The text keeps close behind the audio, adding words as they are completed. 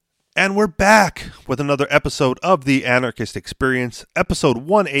And we're back with another episode of the Anarchist Experience, episode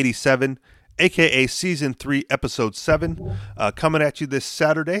 187, aka season 3, episode 7, coming at you this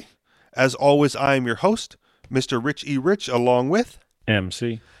Saturday. As always, I am your host, Mr. Rich E. Rich, along with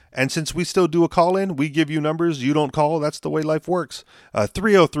MC. And since we still do a call-in, we give you numbers, you don't call. That's the way life works.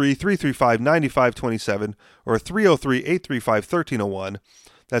 303-335-9527 or 303-835-1301.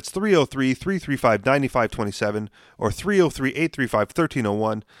 That's 303-335-9527 or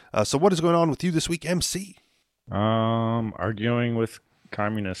 303-835-1301. So what is going on with you this week, MC? Arguing with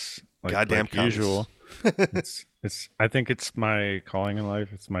communists Goddamn like usual. I think it's my calling in life.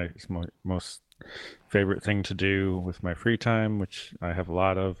 It's my most favorite thing to do with my free time, which I have a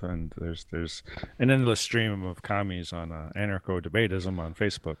lot of, and there's an endless stream of commies on anarcho-debatism on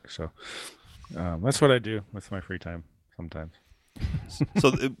Facebook. So that's what I do with my free time sometimes.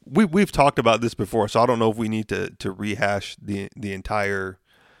 So we've talked about this before, so I don't know if we need to rehash the entire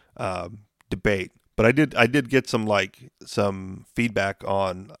debate. But I did get some feedback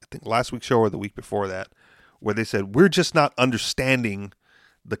on, I think, last week's show or the week before that, where they said we're just not understanding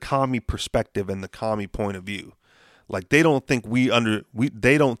the commie perspective and the commie point of view. Like they don't think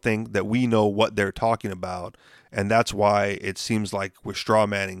they don't think that we know what they're talking about, and that's why it seems like we're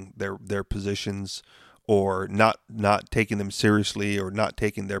strawmanning their positions, or not taking them seriously, or not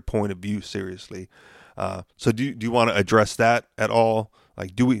taking their point of view seriously. So do you want to address that at all?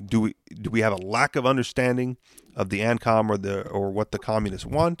 Like, do we have a lack of understanding of the ANCOM or what the communists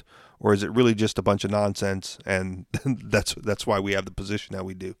want, or is it really just a bunch of nonsense, and that's why we have the position that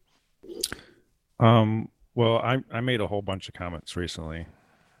we do? Well, I made a whole bunch of comments recently,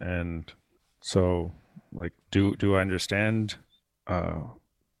 and so do I understand?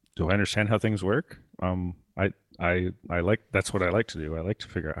 Do I understand how things work? I like, that's what I like to do. I like to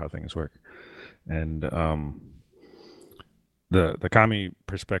figure out how things work, and the commie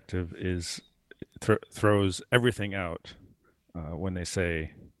perspective is throws everything out when they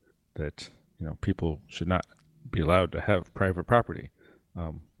say that people should not be allowed to have private property.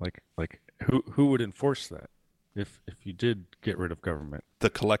 Like who would enforce that if you did get rid of government?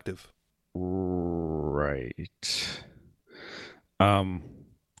 The collective, right?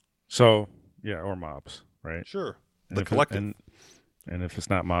 So yeah, or mobs, right? Sure, the collective. And if it's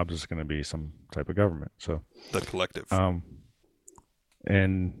not mobs, it's going to be some type of government. So the collective.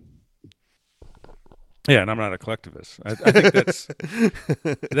 And yeah, and I'm not a collectivist. I think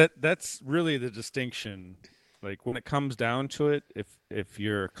that's really the distinction. Like when it comes down to it, if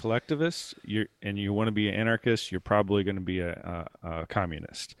you're a collectivist, and you want to be an anarchist, you're probably going to be a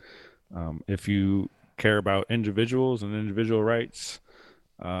communist. If you care about individuals and individual rights,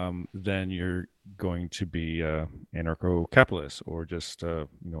 then you're going to be anarcho-capitalist, or just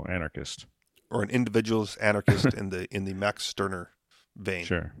anarchist, or an individualist anarchist in the Max Stirner vein.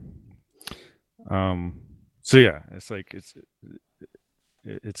 Sure. So yeah, it's like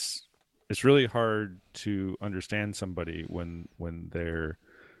it's really hard to understand somebody when they're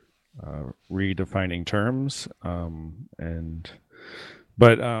redefining terms.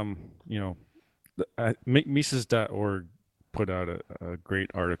 Mises.org put out a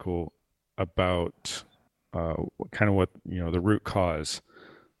great article about kind of what the root cause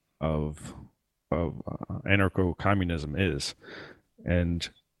of anarcho-communism is, and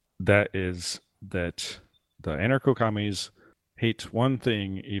that is that the anarcho-commies hate one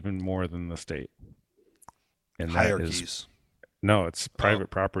thing even more than the state, and hierarchies. It's private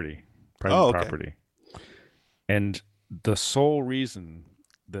property. Property. And the sole reason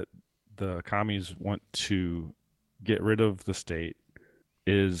that the commies want to get rid of the state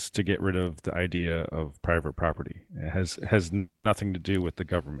is to get rid of the idea of private property. It has nothing to do with the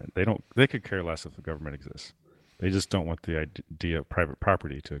government. They could care less if the government exists. They just don't want the idea of private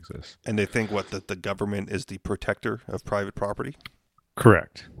property to exist. And they think that the government is the protector of private property?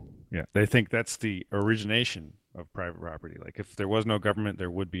 Correct. Yeah. They think that's the origination of private property. Like if there was no government,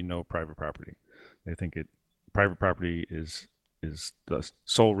 there would be no private property. They think private property is the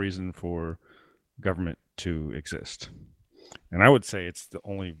sole reason for government to exist. And I would say it's the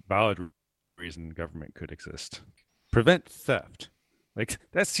only valid reason government could exist. Prevent theft. Like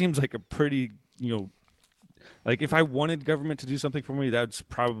that seems like a pretty, like if I wanted government to do something for me, that's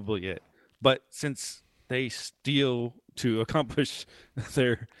probably it. But since they steal to accomplish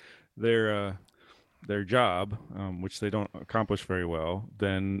their job, which they don't accomplish very well,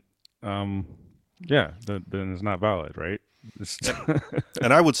 then then it's not valid, right?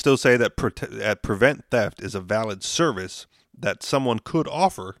 And I would still say that prevent theft is a valid service that someone could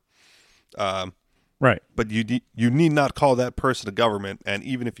offer, right? But you need not call that person a government. And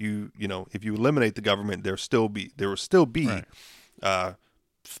even if you eliminate the government, there will still be right.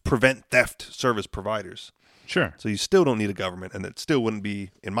 prevent theft service providers. Sure. So you still don't need a government, and it still wouldn't be,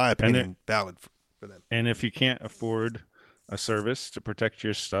 in my opinion, valid for them. And if you can't afford a service to protect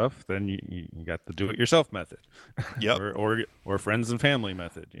your stuff, then you got the do-it-yourself method, Yep. or friends and family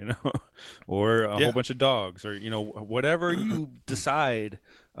method, or a whole bunch of dogs, or whatever you decide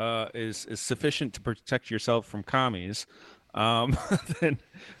is sufficient to protect yourself from commies. Then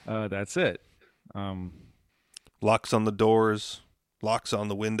that's it. Locks on the doors, locks on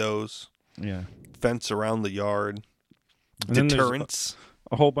the windows, Yeah. fence around the yard, And then there's deterrence.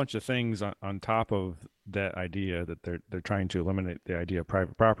 a whole bunch of things on top of that idea that they're trying to eliminate the idea of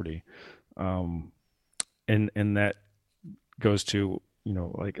private property, and that goes to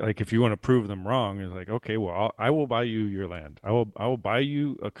like if you want to prove them wrong, it's like, okay, well, I will buy you your land. I will buy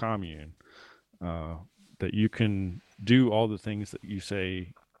you a commune that you can do all the things that you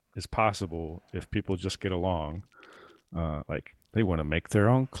say is possible if people just get along. Like they want to make their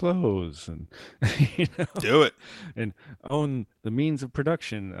own clothes and Do it. and own the means of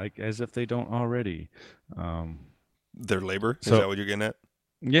production, like as if they don't already. Their labor. Is So that what you're getting at?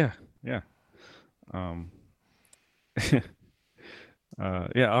 yeah, yeah, um,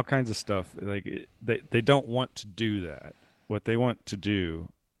 yeah, all kinds of stuff. Like they don't want to do that. What they want to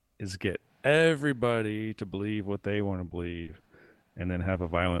do is get everybody to believe what they want to believe, and then have a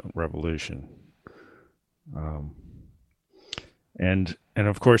violent revolution. Um, and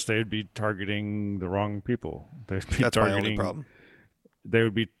of course they would be targeting the wrong people. They'd be That's my only targeting problem. they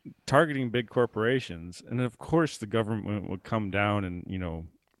would be targeting big corporations, and of course the government would come down and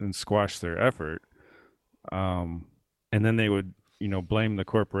and squash their effort. And then they would blame the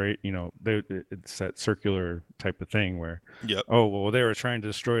corporate. It's that circular type of thing where, Yep. oh well, they were trying to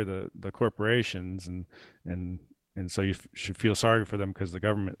destroy the corporations, and so you should feel sorry for them because the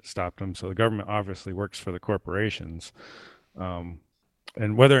government stopped them. So the government obviously works for the corporations.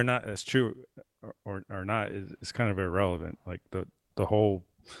 And whether or not that's true or not is kind of irrelevant. Like the whole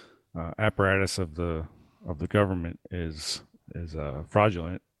apparatus of the government is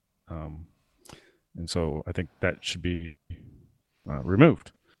fraudulent, and so I think that should be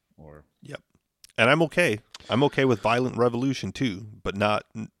removed. Or Yep. And I'm okay. I'm okay with violent revolution too, but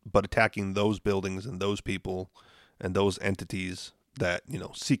attacking those buildings and those people and those entities that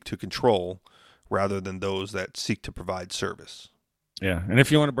seek to control, rather than those that seek to provide service. yeah, and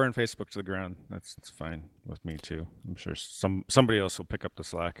if you want to burn Facebook to the ground, that's fine with me too. I'm sure somebody else will pick up the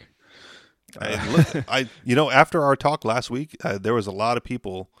slack. After our talk last week, there was a lot of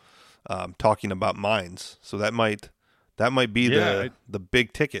people talking about mines, so that might be the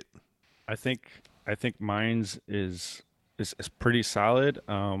big ticket. I think Mines is pretty solid.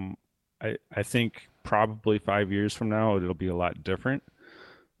 I think probably 5 years from now it'll be a lot different.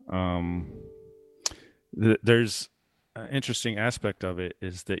 There's an interesting aspect of it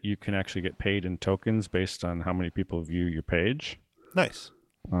is that you can actually get paid in tokens based on how many people view your page. Nice.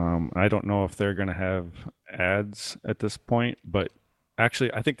 I don't know if they're going to have ads at this point, but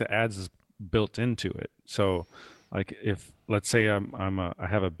actually I think the ads is built into it. So like if let's say I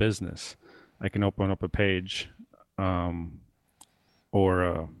have a business, I can open up a page, or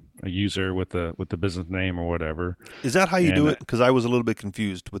a user with the business name or whatever. Is that how you do it? Because I was a little bit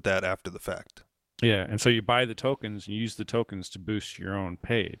confused with that after the fact. Yeah, and so you buy the tokens, you use the tokens to boost your own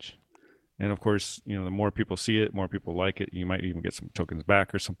page. And of course, the more people see it, more people like it, you might even get some tokens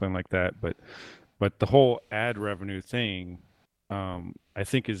back or something like that. But the whole ad revenue thing, I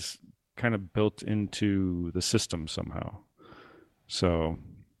think is kind of built into the system somehow. So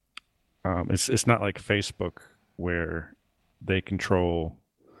it's not like Facebook where they control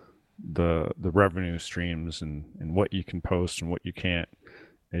the revenue streams and what you can post and what you can't.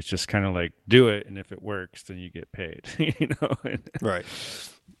 It's just kind of like do it, and if it works, then you get paid. Right.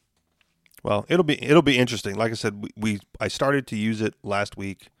 Well, it'll be interesting. Like I said, I started to use it last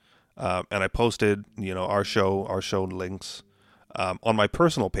week, and I posted our show links on my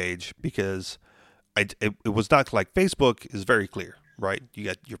personal page because it was not like Facebook is very clear, right? You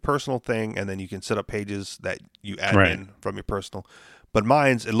got your personal thing, and then you can set up pages that you add in from your personal. But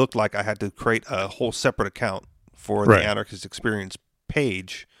mine's, it looked like I had to create a whole separate account for the Anarchist Experience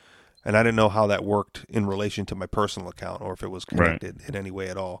page, and I didn't know how that worked in relation to my personal account or if it was connected in any way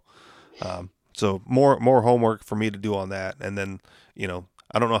at all. So more homework for me to do on that, and then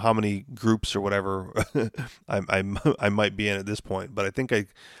I don't know how many groups or whatever I might be in at this point, but I think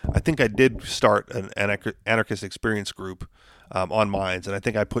I did start an Anarchist Experience group on Minds, and I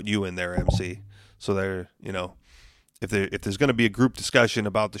think I put you in there, MC. So there, if there's going to be a group discussion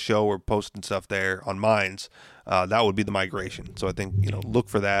about the show or posting stuff there on Minds, that would be the migration. So I think look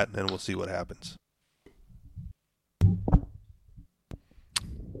for that, and we'll see what happens.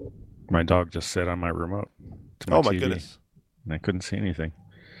 My dog just sat on my remote to my Oh my TV, goodness. and I couldn't see anything.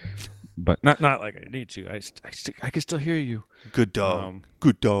 But not like I need to. I can still hear you. Good dog.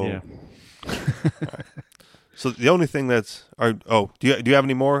 Good dog. Yeah. All right. So the only thing do you have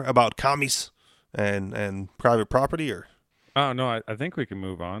any more about commies and private property or? Oh no, I think we can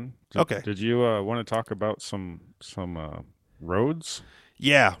move on. Okay. Did you want to talk about some roads?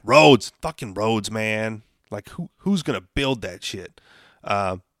 Yeah, roads, fucking roads, man. Like who's gonna build that shit?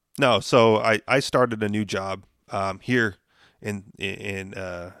 No, so I started a new job here in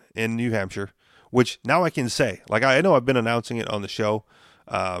New Hampshire, which now I can say. Like I know I've been announcing it on the show,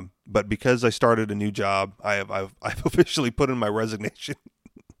 but because I started a new job, I've officially put in my resignation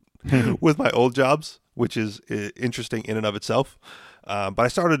with my old jobs, which is interesting in and of itself. But I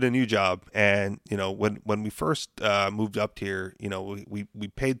started a new job, and when we first moved up here, we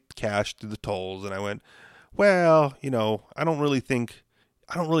paid cash through the tolls, and I went, well, I don't really think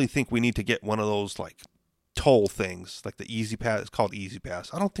we need to get one of those like toll things, like the Easy Pass. It's called Easy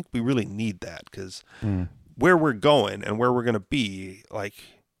Pass. I don't think we really need that because where we're going and where we're going to be, like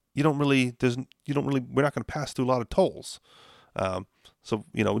we're not going to pass through a lot of tolls. So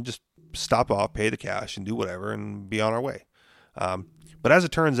we just stop off, pay the cash, and do whatever, and be on our way. But as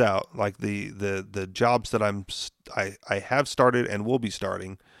it turns out, like the jobs that I have started and will be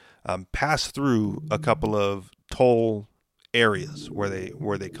starting, pass through a couple of toll areas where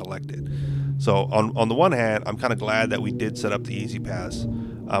they collect it. So on the one hand, I'm kind of glad that we did set up the Easy Pass.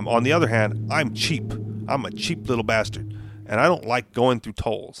 On the other hand, I'm cheap. I'm a cheap little bastard, and I don't like going through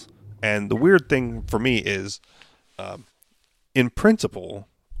tolls. And the weird thing for me is, in principle,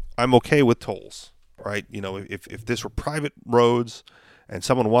 I'm okay with tolls, right? If this were private roads and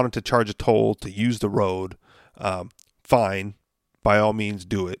someone wanted to charge a toll to use the road, fine, by all means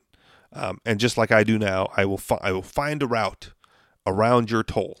do it. And just like I do now, I will find a route around your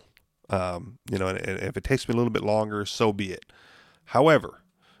toll. And if it takes me a little bit longer, so be it. However,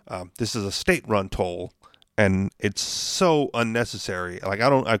 this is a state-run toll, and it's so unnecessary. Like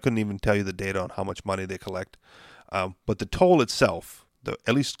I couldn't even tell you the data on how much money they collect. But the toll itself,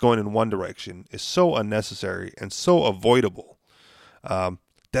 at least going in one direction, is so unnecessary and so avoidable that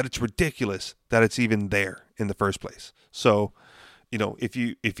it's ridiculous that it's even there in the first place. So, if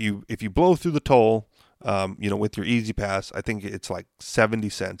you blow through the toll, with your Easy Pass, I think it's like 70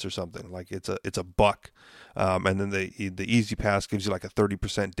 cents or something. Like it's a buck, and then the Easy Pass gives you like a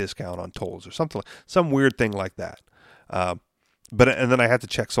 30% discount on tolls or something, some weird thing like that. And then I had to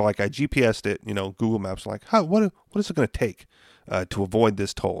check. So like I GPSed it, Google Maps. Like, what is it going to take to avoid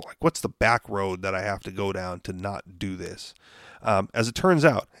this toll? Like, what's the back road that I have to go down to not do this? As it turns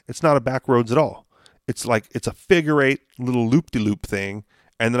out, it's not a back roads at all. It's a figure eight little loop-de-loop thing,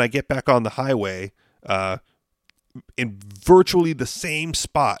 and then I get back on the highway in virtually the same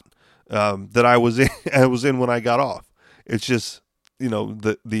spot that I was in when I got off. It's just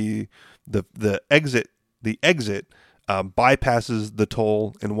the exit bypasses the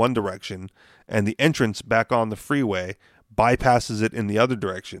toll in one direction, and the entrance back on the freeway bypasses it in the other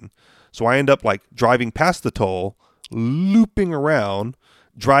direction. So I end up like driving past the toll, looping around,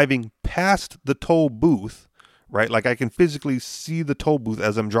 driving past the toll booth, right? Like I can physically see the toll booth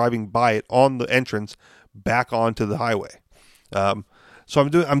as I'm driving by it on the entrance back onto the highway. So I'm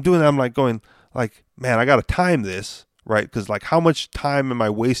doing that. I'm like going like, man, I got to time this, right? Because like how much time am I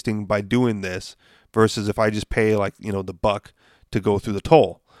wasting by doing this versus if I just pay like, the buck to go through the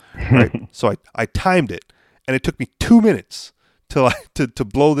toll, right? So I timed it, and it took me 2 minutes to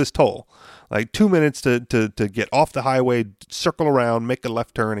blow this toll. Like 2 minutes to get off the highway, circle around, make a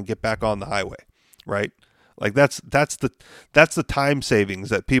left turn, and get back on the highway, right? Like that's the time savings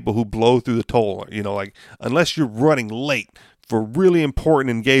that people who blow through the toll, like unless you're running late for really important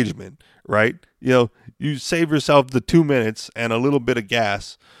engagement, right? You save yourself the 2 minutes and a little bit of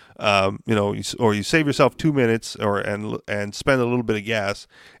gas, or you save yourself 2 minutes and spend a little bit of gas,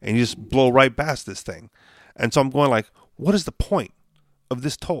 and you just blow right past this thing. And so I'm going like, what is the point of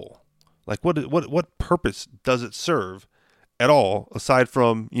this toll? Like what purpose does it serve at all aside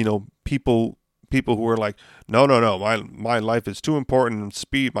from, people who are like, no, my life is too important, and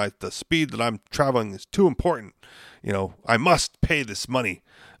the speed that I'm traveling is too important. I must pay this money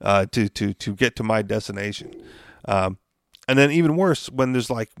to get to my destination. And then even worse when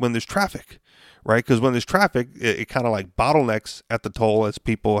there's traffic, right? Because when there's traffic, it kind of like bottlenecks at the toll as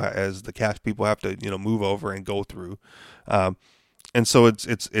the cash people have to move over and go through, and so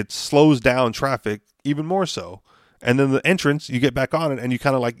it slows down traffic even more so. And then the entrance, you get back on it, and you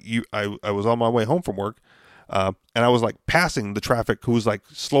kind of like I was on my way home from work, and I was like passing the traffic who was like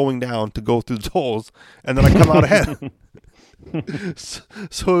slowing down to go through the tolls, and then I come out ahead.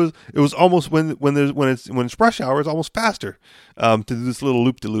 So it was almost when it's rush hour, it's almost faster to do this little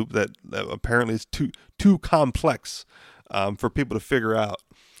loop to loop that apparently is too complex for people to figure out.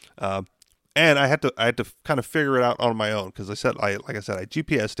 Um, and I had to kind of figure it out on my own because like I said I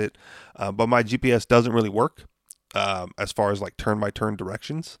GPSed it, but my GPS doesn't really work as far as like turn by turn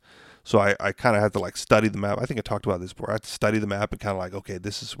directions. So I kind of had to like study the map. I think I talked about this before. I had to study the map and kind of like, okay,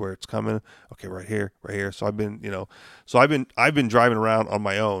 this is where it's coming. Okay, right here, right here. So I've been driving around on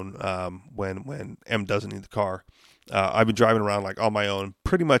my own when M doesn't need the car. I've been driving around like on my own,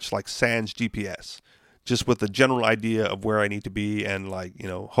 pretty much like sans GPS, just with the general idea of where I need to be and like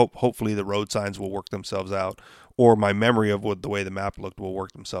hopefully the road signs will work themselves out, or my memory of what the way the map looked will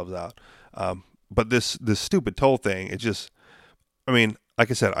work themselves out. But this stupid toll thing, it just, I mean, like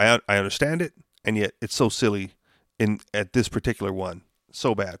I said, I understand it, and yet it's so silly at this particular one,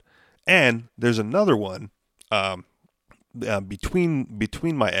 so bad. And there's another one between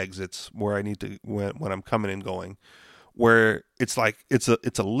my exits where I need to when I'm coming and going, where it's like it's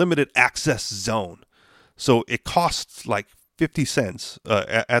a limited access zone, so it costs like 50 cents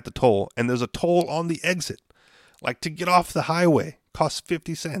at the toll, and there's a toll on the exit, like to get off the highway costs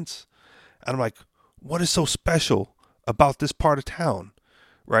 50 cents, and I'm like, what is so special about this part of town?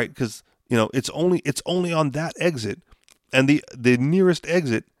 Right? Because it's only on that exit, and the nearest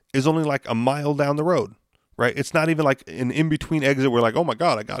exit is only like a mile down the road. Right? It's not even like an in between exit where like, oh my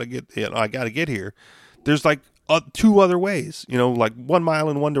god, I gotta get here. There's like two other ways. Like 1 mile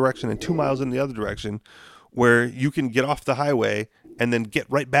in one direction and 2 miles in the other direction, where you can get off the highway and then get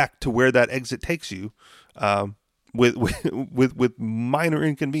right back to where that exit takes you, with minor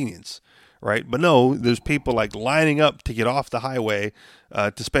inconvenience. Right, but no, there's people like lining up to get off the highway,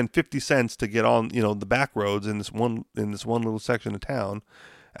 to spend 50 cents to get on, the back roads in this one little section of town.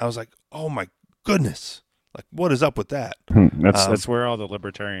 I was like, oh my goodness, like what is up with that? That's where all the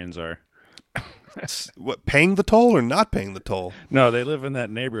libertarians are. What, paying the toll or not paying the toll? No, they live in that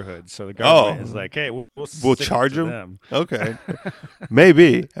neighborhood, so the government is like, "Hey, we'll charge them." them. Okay,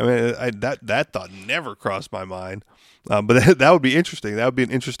 maybe. I mean, that thought never crossed my mind, but that would be interesting. That would be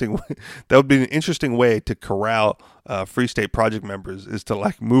an interesting. That would be an interesting way to corral Free State Project members, is to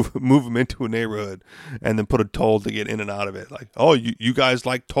like move them into a neighborhood and then put a toll to get in and out of it. Like, oh, you guys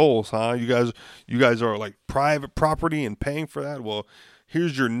like tolls, huh? You guys are like private property and paying for that. Well,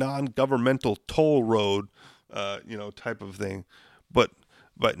 here's your non-governmental toll road, type of thing. But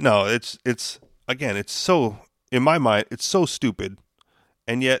no, it's again, it's so, in my mind, it's so stupid,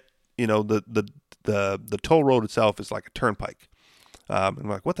 and yet the toll road itself is like a turnpike. I'm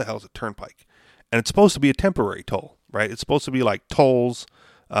like, what the hell is a turnpike? And it's supposed to be a temporary toll, right? It's supposed to be like tolls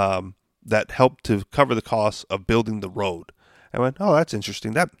that help to cover the costs of building the road. I went, oh, that's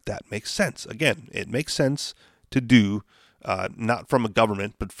interesting. That makes sense. Again, it makes sense to do. Not from a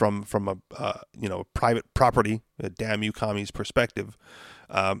government, but from a private property, a damn you commies perspective.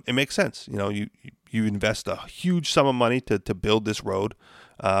 It makes sense. You invest a huge sum of money to build this road.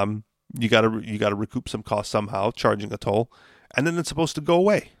 You gotta recoup some costs somehow, charging a toll, and then it's supposed to go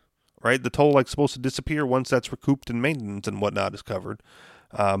away, right? The toll like supposed to disappear once that's recouped and maintenance and whatnot is covered.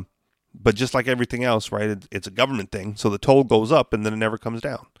 But just like everything else, right? It's a government thing, so the toll goes up and then it never comes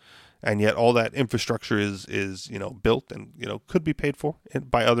down. And yet all that infrastructure is built and could be paid for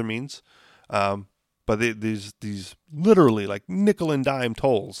by other means, but these literally like nickel and dime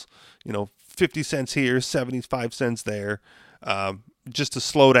tolls, 50 cents here, 75 cents there, just to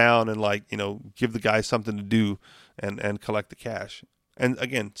slow down and like give the guy something to do and collect the cash. And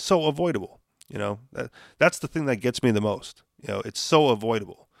again, so avoidable. That's the thing that gets me the most. It's so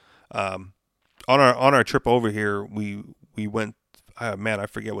avoidable. On our trip over here, we went. Man, I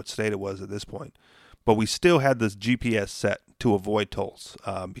forget what state it was at this point, but we still had this GPS set to avoid tolls,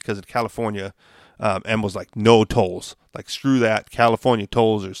 because in California, M was like, no tolls, like screw that. California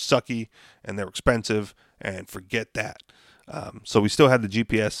tolls are sucky and they're expensive, and forget that. So we still had the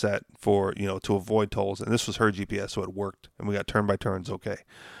GPS set for to avoid tolls, and this was her GPS, so it worked, and we got turn by turns okay.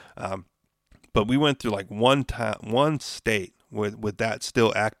 But we went through like one state with that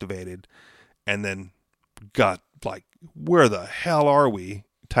still activated, and then got like, where the hell are we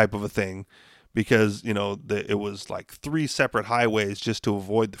type of a thing, because it was like 3 separate highways just to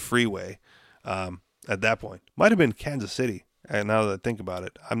avoid the freeway. At that point, might have been Kansas City, and now that I think about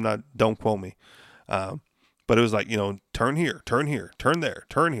it, don't quote me, but it was like, turn here, turn here, turn there,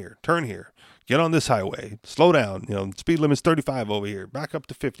 turn here, turn here, get on this highway, slow down, speed limit's 35 over here, back up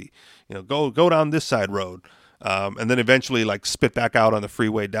to 50, go down this side road, and then eventually like spit back out on the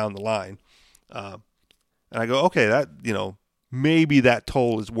freeway down the line. And I go, okay, that, maybe that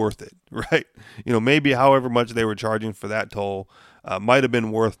toll is worth it, right? Maybe however much they were charging for that toll might have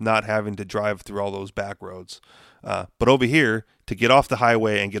been worth not having to drive through all those back roads. But over here, to get off the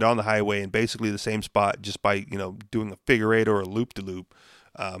highway and get on the highway in basically the same spot just by, doing a figure eight or a loop-de-loop,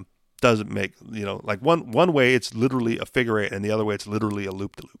 doesn't make, like one way it's literally a figure eight and the other way it's literally a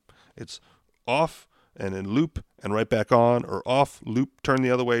loop-de-loop. It's off and then loop and right back on, or off, loop, turn the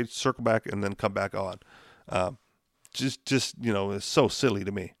other way, circle back, and then come back on. Just it's so silly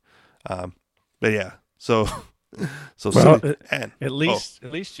to me. But yeah, so Well, silly. And at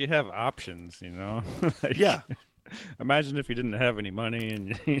least you have options, Like, yeah, imagine if you didn't have any money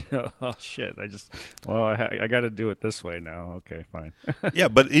and oh shit, I got to do it this way now. Okay, fine. yeah,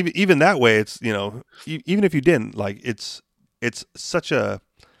 but even that way, it's even if you didn't, like, it's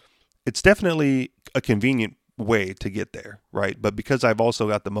definitely a convenient way to get there, right? But because I've also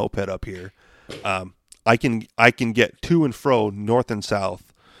got the moped up here, I can get to and fro north and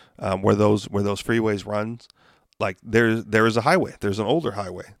south, where those freeways runs. Like there is a highway. There's an older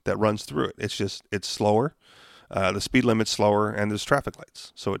highway that runs through it. It's slower. The speed limit's slower, and there's traffic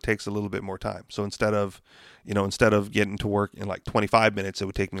lights, so it takes a little bit more time. So instead of getting to work in like 25 minutes, it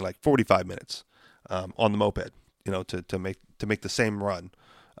would take me like 45 minutes on the moped, to make the same run,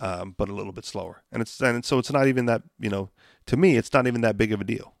 but a little bit slower. And so it's not even that, to me, it's not even that big of a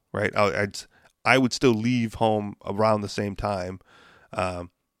deal, right? I would still leave home around the same time,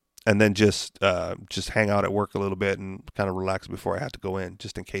 and then just hang out at work a little bit and kind of relax before I had to go in,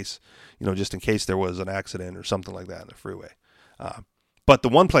 just in case there was an accident or something like that in the freeway. But the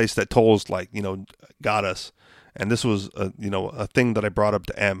one place that tolls got us, and this was a thing that I brought up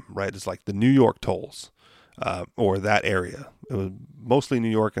to M, right? It's like the New York tolls, or that area. It was mostly New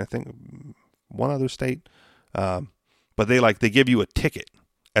York, and I think one other state. But they give you a ticket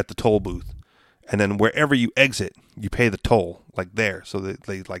at the toll booth. And then wherever you exit, you pay the toll, like there. So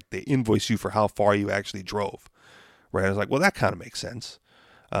they invoice you for how far you actually drove, right? I was like, well, that kind of makes sense.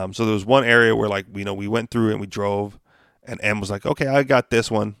 So there was one area where we went through and we drove, and M was like, okay, I got this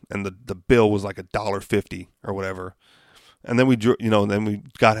one, and the bill was like $1.50 or whatever. And then we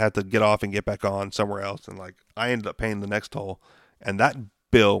had to get off and get back on somewhere else, and I ended up paying the next toll, and that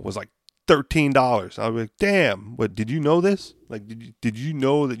bill was like $13. I was like, damn, what, did you know this? Like, did you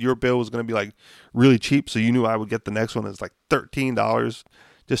know that your bill was going to be like really cheap? So you knew I would get the next one. It's like $13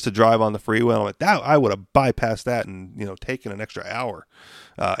 just to drive on the freeway. I'm like, that I would have bypassed that and, taken an extra hour,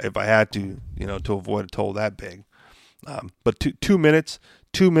 if I had to, to avoid a toll that big. But 2 minutes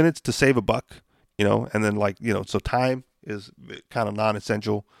to save a buck, and then so time is kind of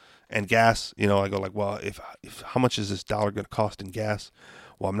non-essential, and gas, I go like, well, if how much is this dollar going to cost in gas?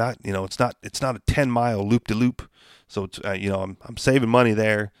 Well, I'm not, it's not a 10-mile loop to loop. So it's, I'm saving money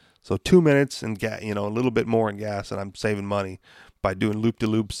there. So 2 minutes and a little bit more in gas, and I'm saving money by doing loop to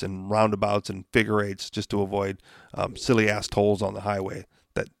loops and roundabouts and figure eights just to avoid silly ass tolls on the highway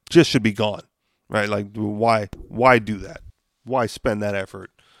that just should be gone, right? Like, why do that? Why spend that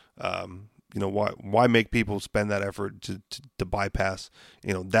effort? Why make people spend that effort to bypass,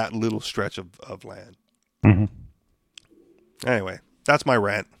 that little stretch of land? Mm-hmm. Anyway. That's my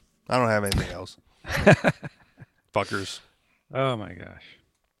rant. I don't have anything else. Fuckers. Oh my gosh.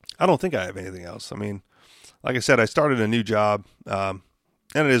 I don't think I have anything else. I mean, like I said, I started a new job, and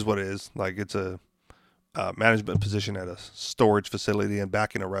it is what it is. Like, it's a management position at a storage facility and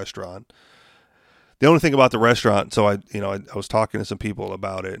back in a restaurant. The only thing about the restaurant, so I was talking to some people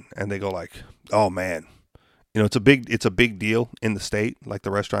about it, and they go like, "Oh man, it's a big deal in the state. Like,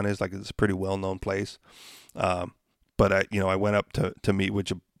 the restaurant is, like, it's a pretty well known place." But I went up to meet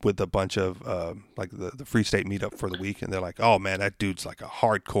with a bunch of the Free State meetup for the week, and they're like, "Oh man, that dude's like a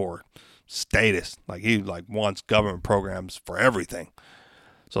hardcore statist. Like, he wants government programs for everything."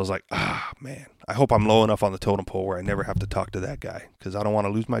 So I was like, man, I hope I'm low enough on the totem pole where I never have to talk to that guy, because I don't want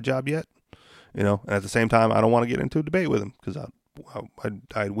to lose my job yet, And at the same time, I don't want to get into a debate with him, because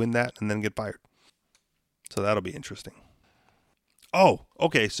I'd win that and then get fired. So that'll be interesting. Oh,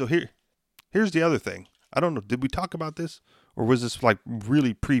 okay. So here's the other thing. I don't know. Did we talk about this, or was this like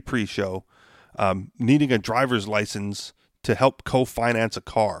really pre-show? Needing a driver's license to help co-finance a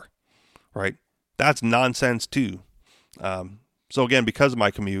car, right? That's nonsense too. So again, because of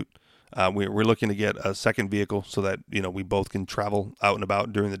my commute, we're looking to get a second vehicle so that we both can travel out and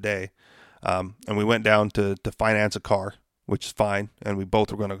about during the day. And we went down to finance a car, which is fine. And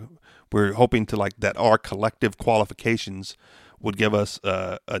we're hoping to that our collective qualifications would give us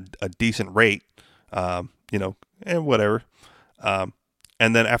a decent rate. And whatever. And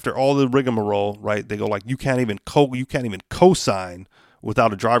then after all the rigmarole, right, they go like, you can't even co-sign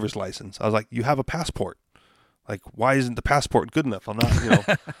without a driver's license. I was like, you have a passport. Like, why isn't the passport good enough? I'm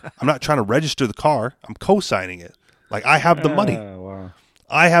not, I'm not trying to register the car. I'm co-signing it. Like, I have the money. Wow.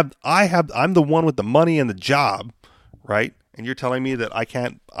 I'm the one with the money and the job, right? And you're telling me that I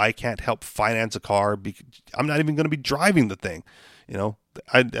can't help finance a car because I'm not even going to be driving the thing.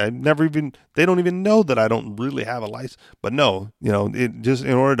 I never even, they don't even know that I don't really have a license. But no, it just,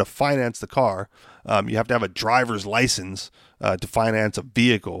 in order to finance the car, you have to have a driver's license to finance a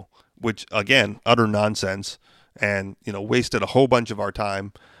vehicle, which again, utter nonsense, and wasted a whole bunch of our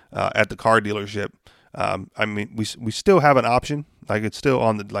time at the car dealership. I mean, we still have an option. Like, it's still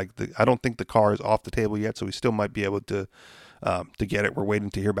on I don't think the car is off the table yet, so we still might be able to get it. We're waiting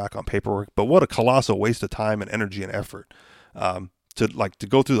to hear back on paperwork. But what a colossal waste of time and energy and effort to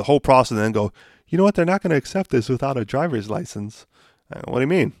go through the whole process and then go, you know what? They're not going to accept this without a driver's license. What do you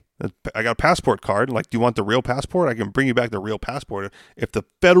mean? I got a passport card. Like, do you want the real passport? I can bring you back the real passport. If the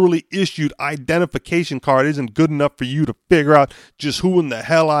federally issued identification card isn't good enough for you to figure out just who in the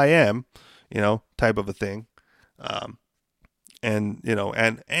hell I am, type of a thing. And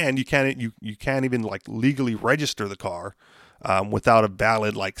you can't even like legally register the car without a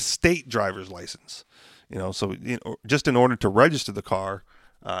valid like state driver's license. So just in order to register the car,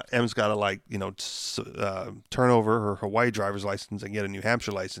 M's got to turn over her Hawaii driver's license and get a New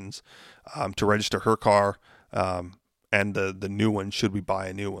Hampshire license to register her car, and the new one should we buy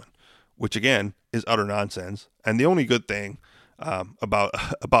a new one, which again is utter nonsense. And the only good thing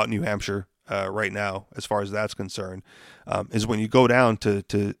about New Hampshire right now, as far as that's concerned, is when you go down to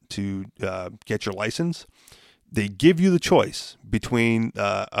get your license, they give you the choice between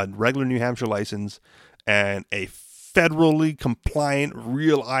a regular New Hampshire license and a federally compliant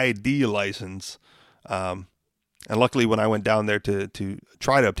real ID license. And luckily, when I went down there to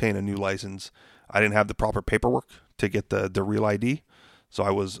try to obtain a new license, I didn't have the proper paperwork to get the real ID. So I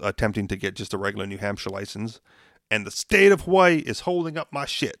was attempting to get just a regular New Hampshire license. And the state of Hawaii is holding up my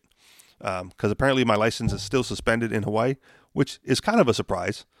shit. Because apparently my license is still suspended in Hawaii, which is kind of a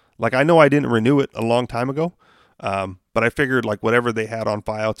surprise. Like, I know I didn't renew it a long time ago, but I figured like whatever they had on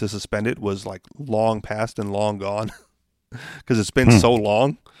file to suspend it was like long past and long gone because it's been so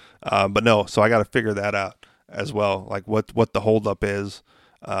long. But no, so I got to figure that out as well. Like what the holdup is,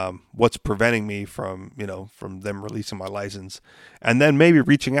 what's preventing me from them releasing my license, and then maybe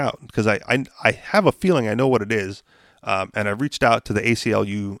reaching out because I have a feeling I know what it is. And I've reached out to the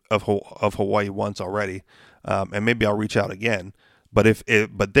ACLU of Hawaii once already, and maybe I'll reach out again. But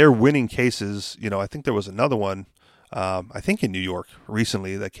but they're winning cases. I think there was another one, I think in New York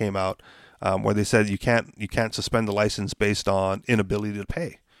recently that came out where they said you can't suspend the license based on inability to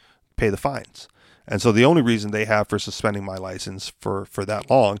pay the fines. And so the only reason they have for suspending my license for that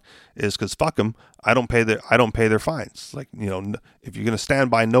long is because fuck them, I don't pay their fines. Like, if you're gonna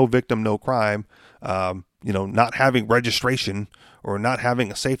stand by no victim, no crime, not having registration or not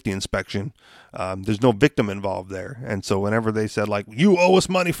having a safety inspection, there's no victim involved there. And so whenever they said like, you owe us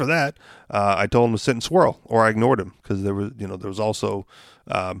money for that, I told them to sit and swirl, or I ignored them because there was also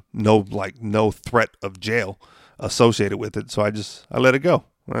no threat of jail associated with it. So I let it go.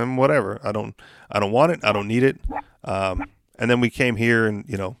 And whatever, I don't want it. I don't need it. And then we came here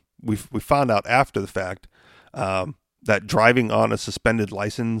and, we found out after the fact, that driving on a suspended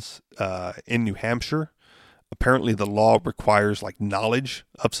license, in New Hampshire, apparently the law requires like knowledge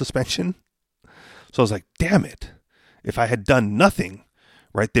of suspension. So I was like, damn it. If I had done nothing,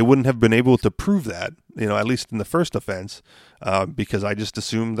 right, they wouldn't have been able to prove that, at least in the first offense, because I just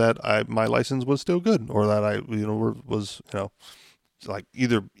assumed that my license was still good, or that I, was, like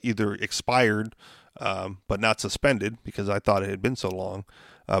either expired, but not suspended because I thought it had been so long.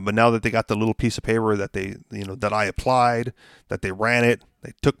 But now that they got the little piece of paper that that I applied, that they ran it,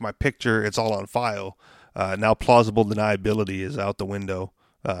 they took my picture, it's all on file. Now plausible deniability is out the window,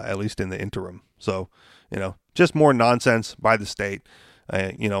 at least in the interim. So, just more nonsense by the state.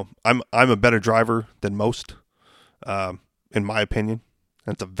 I'm a better driver than most, in my opinion.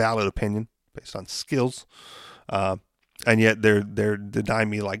 That's a valid opinion based on skills. And yet they're denying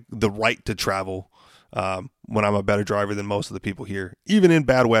me like the right to travel when I'm a better driver than most of the people here, even in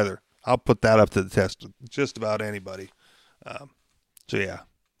bad weather. I'll put that up to the test with just about anybody. So yeah,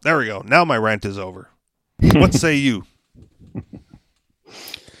 there we go. Now my rant is over. What say you?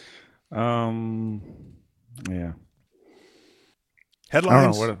 Yeah. Headlines. I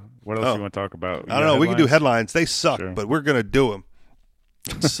don't know what else you want to talk about. I don't know. We can do headlines. They suck, Sure. but we're gonna do them.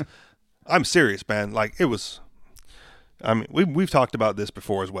 I'm serious, man. Like it was. I mean, we've talked about this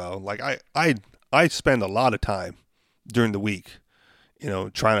before as well. Like I spend a lot of time during the week,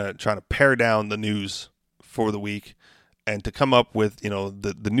 trying to pare down the news for the week and to come up with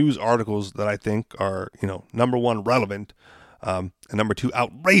the news articles that I think are number one relevant, and number two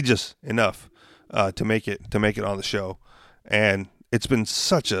outrageous enough to make it on the show. And it's been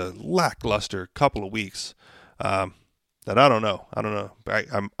such a lackluster couple of weeks that I don't know.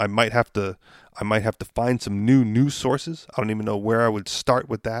 I might have to find some new news sources. I don't even know where I would start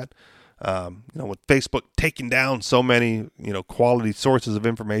with that. With Facebook taking down so many, quality sources of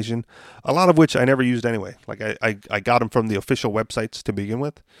information, a lot of which I never used anyway. Like I got them from the official websites to begin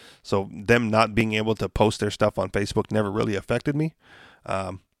with. So them not being able to post their stuff on Facebook never really affected me.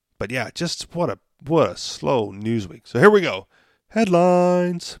 But yeah, just what a slow news week. So here we go.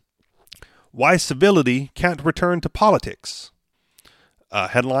 Headlines. Why civility can't return to politics.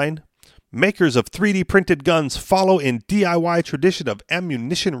 Headline. Makers of 3D printed guns follow in DIY tradition of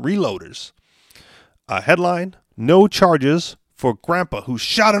ammunition reloaders. Headline, no charges for grandpa who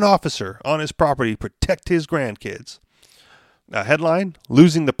shot an officer on his property to protect his grandkids. Headline,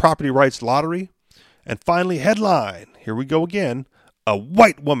 losing the property rights lottery. And finally, headline, here we go again, a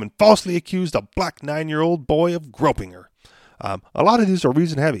white woman falsely accused a black 9-year-old boy of groping her. A lot of these are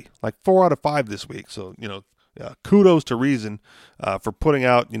Reason heavy, like 4 out of 5 this week. So, kudos to Reason for putting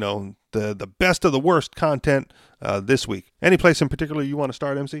out, the best of the worst content this week. Any place in particular you want to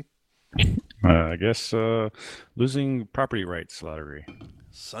start, MC? I guess losing property rights lottery.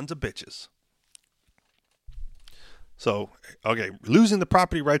 Sons of bitches. So, okay, losing the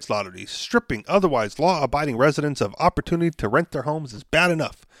property rights lottery, stripping otherwise law-abiding residents of opportunity to rent their homes is bad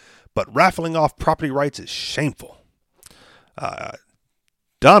enough, but raffling off property rights is shameful.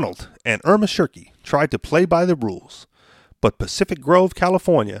 Donald and Irma Shirky tried to play by the rules, but Pacific Grove,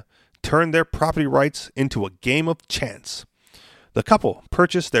 California, turned their property rights into a game of chance. The couple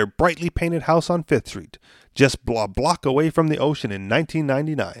purchased their brightly painted house on 5th Street, just a block away from the ocean in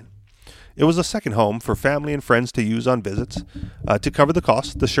 1999. It was a second home for family and friends to use on visits. To cover the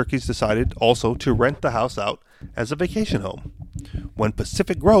cost, the Shirkys decided also to rent the house out as a vacation home. When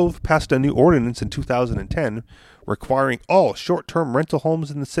Pacific Grove passed a new ordinance in 2010 requiring all short-term rental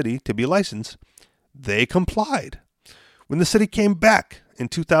homes in the city to be licensed, they complied. When the city came back in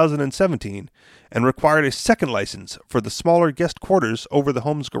 2017 and required a second license for the smaller guest quarters over the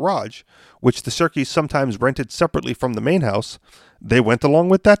home's garage, which the Shirkys sometimes rented separately from the main house, they went along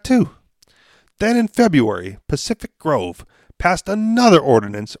with that too. Then in February, Pacific Grove passed another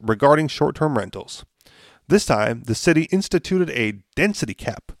ordinance regarding short-term rentals. This time, the city instituted a density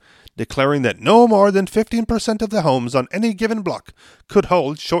cap, declaring that no more than 15% of the homes on any given block could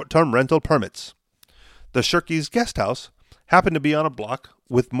hold short-term rental permits. The Shirkys' guest house happened to be on a block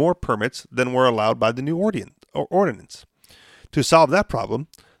with more permits than were allowed by the new ordinance. To solve that problem,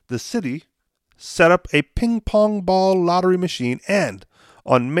 the city set up a ping-pong ball lottery machine and,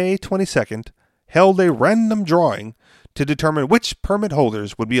 on May 22nd, held a random drawing to determine which permit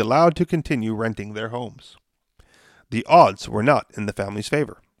holders would be allowed to continue renting their homes. The odds were not in the family's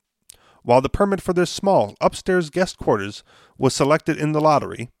favor. While the permit for their small upstairs guest quarters was selected in the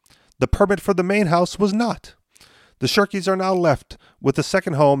lottery, the permit for the main house was not. The Shirkys are now left with a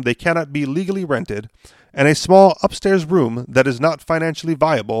second home they cannot be legally rented and a small upstairs room that is not financially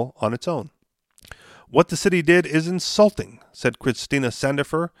viable on its own. What the city did is insulting, said Christina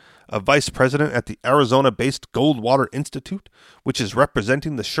Sandifer, a vice president at the Arizona-based Goldwater Institute, which is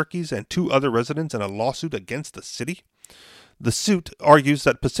representing the Shirkys and 2 other residents in a lawsuit against the city. The suit argues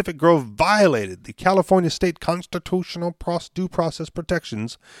that Pacific Grove violated the California state constitutional due process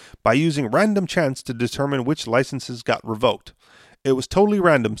protections by using random chance to determine which licenses got revoked. It was totally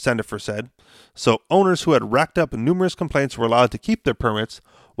random, Sandifer said, so owners who had racked up numerous complaints were allowed to keep their permits,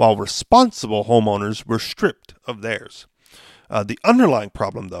 while responsible homeowners were stripped of theirs. The underlying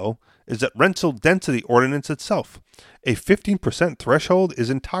problem, though, is that rental density ordinance itself. A 15% threshold is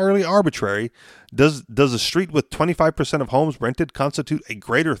entirely arbitrary. Does a street with 25% of homes rented constitute a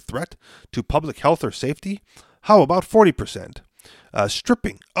greater threat to public health or safety? How about 40%?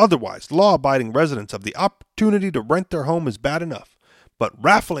 Stripping otherwise law-abiding residents of the opportunity to rent their home is bad enough, but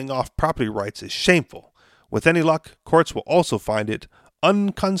raffling off property rights is shameful. With any luck, courts will also find it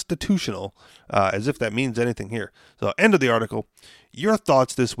unconstitutional, as if that means anything here. So, end of the article. Your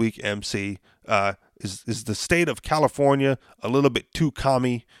thoughts this week, MC? Is the state of California a little bit too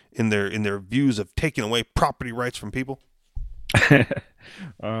commie in their views of taking away property rights from people?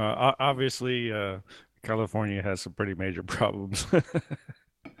 Obviously, California has some pretty major problems.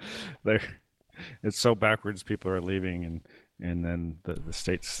 It's so backwards. People are leaving, and then the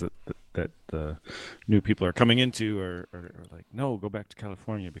states that the new people are coming into are like, no, go back to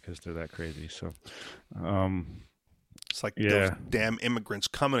California because they're that crazy. So, it's like those damn immigrants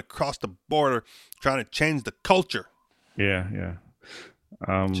coming across the border trying to change the culture. Yeah, yeah.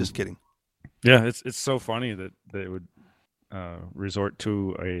 Um, Just kidding. yeah, it's so funny that they would resort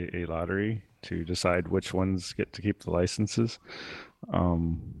to a lottery to decide which ones get to keep the licenses.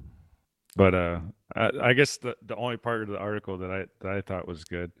 Um, but I guess the only part of the article that I thought was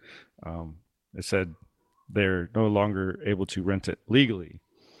good, um, it said they're no longer able to rent it legally,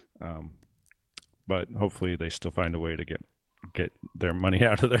 um, but hopefully they still find a way to get their money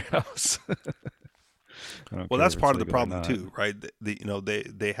out of their house. I don't Well, care that's if it's part of the legal or problem not. too, right?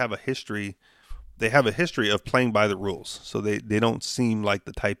 They have a history. They have a history of playing by the rules, so they don't seem like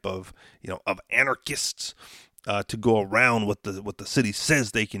the type of of anarchists to go around what the city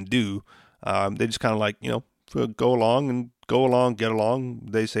says they can do. They just kind of like go along and go along, get along.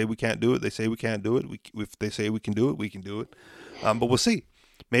 They say we can't do it. They say we can't do it. If they say we can do it, we can do it. But we'll see.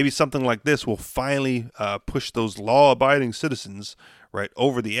 Maybe something like this will finally push those law-abiding citizens right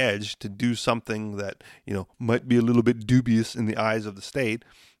over the edge to do something that might be a little bit dubious in the eyes of the state,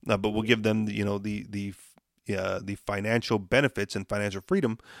 but will give them the financial benefits and financial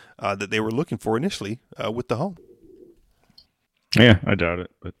freedom that they were looking for initially with the home. Yeah, I doubt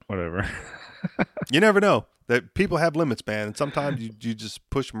it, but whatever. You never know. That people have limits, man, and sometimes you just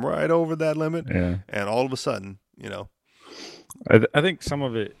push them right over that limit, Yeah, and all of a sudden, I think some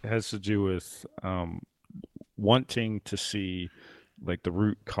of it has to do with wanting to see like the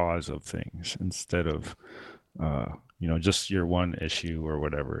root cause of things instead of uh, just your one issue or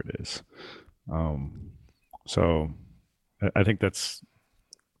whatever it is. Um, so I think that's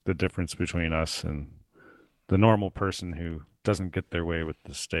the difference between us and the normal person who doesn't get their way with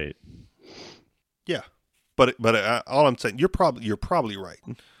the state. yeah. But all I'm saying, you're probably right.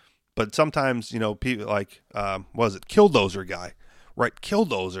 But sometimes people like was it Killdozer guy, right?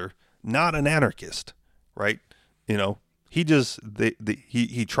 Killdozer, not an anarchist, right? You know, he just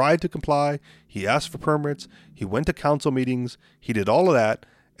he tried to comply. He asked for permits. He went to council meetings. He did all of that,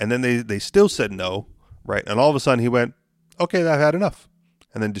 and then they still said no, right? And all of a sudden he went, okay, I've had enough,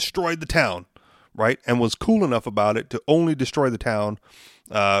 and then destroyed the town, right? And was cool enough about it to only destroy the town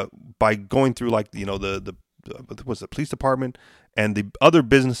by going through like the was the police department and the other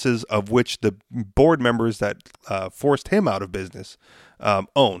businesses of which the board members that forced him out of business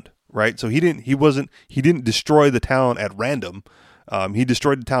owned. Right, so he didn't destroy the town at random. He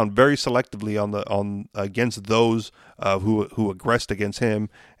destroyed the town very selectively on against those who aggressed against him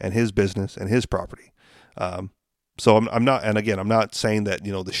and his business and his property. So I'm not, and again, I'm not saying that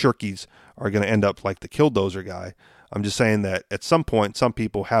the Shirkies are going to end up like the Killdozer guy. I'm just saying that at some point, some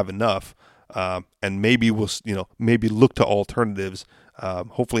people have enough, and maybe we'll maybe look to alternatives.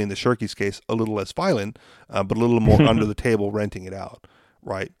 Hopefully, in the Shirkies case, a little less violent, but a little more under the table, renting it out.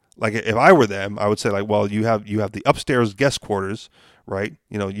 Right? Like if I were them, I would say like, well, you have the upstairs guest quarters, right?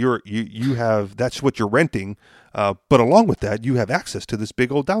 You have that's what you're renting, but along with that, you have access to this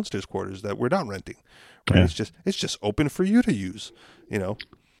big old downstairs quarters that we're not renting, right? Yeah. It's just open for you to use, you know.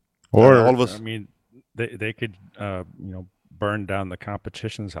 And all Or of I us, mean, they could burn down the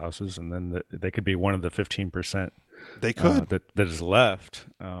competition's houses, and then they could be one of the 15% they could. that is left.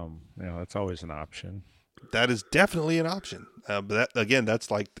 That's always an option. That is definitely an option. But that, again,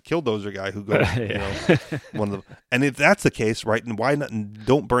 that's like the Killdozer guy who goes, Yeah. one of the. And if that's the case, right, and why not?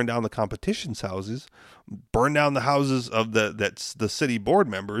 Don't burn down the competition's houses. Burn down the houses of that's the city board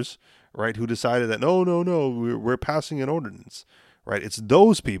members, right, who decided that no, we're passing an ordinance, right? It's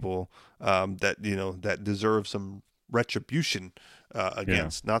those people that that deserve some retribution Yeah.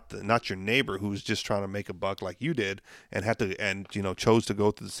 against, not your neighbor who's just trying to make a buck like you did and had to and chose to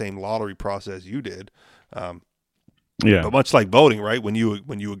go through the same lottery process you did. Um, Yeah. but much like voting, right? When you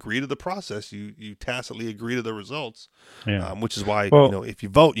agree to the process, you tacitly agree to the results, Yeah. which is why Well, if you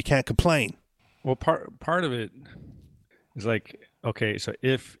vote, you can't complain. part of it is like, okay, so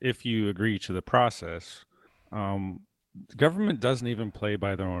if you agree to the process, the government doesn't even play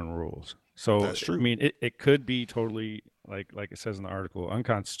by their own rules. So That's I true. mean, it could be totally like it says in the article,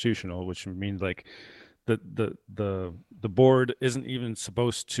 unconstitutional, which means like the board isn't even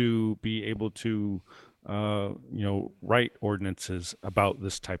supposed to be able to write ordinances about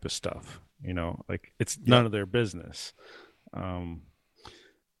this type of stuff. Like it's Yep. none of their business. Um,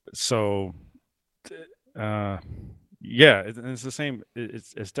 so uh, yeah, it's the same.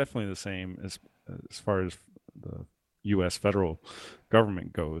 It's definitely the same as far as the U.S. federal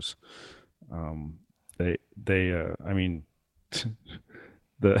government goes. Um, I mean,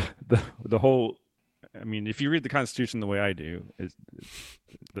 the whole. I mean, if you read the Constitution the way I do,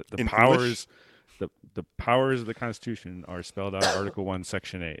 the In English, the powers of the Constitution are spelled out Article 1,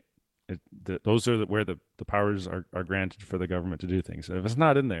 Section 8. Those are where the powers are granted for the government to do things. So if it's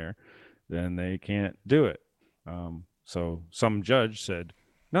not in there, then they can't do it. So some judge said,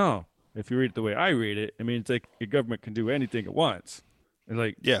 no, if you read it the way I read it, it means like your government can do anything it wants. It's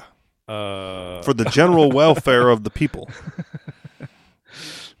like, Yeah. uh, For the general welfare of the people.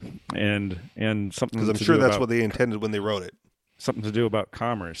 and Because something I'm to sure do that's about what they intended when they wrote it. something to do about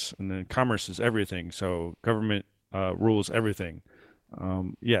commerce, and then commerce is everything. So government rules everything.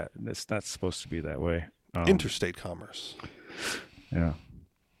 Yeah, it's not supposed to be that way. Interstate commerce. Yeah.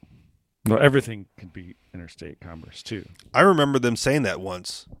 Well, everything can be interstate commerce too. I remember them saying that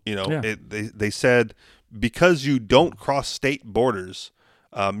once. Yeah. They said because you don't cross state borders,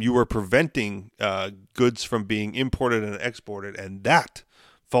 you are preventing goods from being imported and exported, and that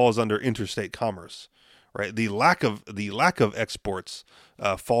falls under interstate commerce, right? The lack of exports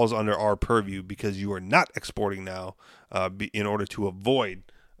falls under our purview because you are not exporting now in order to avoid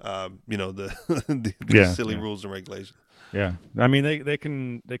the silly rules and regulations. Yeah. I mean, they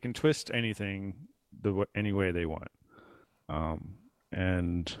can twist anything any way they want.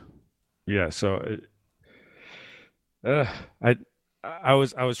 And yeah, so uh, I I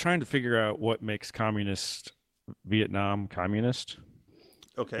was trying to figure out what makes communist Vietnam communist,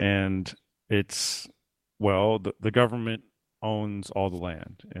 Okay. and it's well, the government owns all the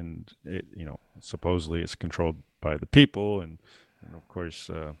land, and it supposedly it's controlled by the people, and of course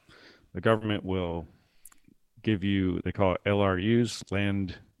the government will give you, they call it LRUs,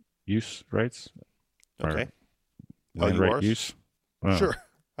 land use rights, or Okay. land right LURs? use. Uh, Sure.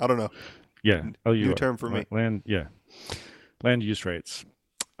 I don't know. yeah, New LUR, term for me. land, yeah, land use rights.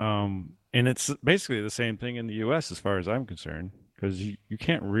 And it's basically the same thing in the U.S. as far as I'm concerned, because you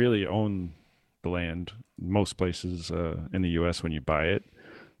can't really own the land in most places in the U.S. when you buy it.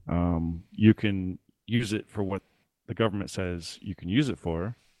 You can use it for what the government says you can use it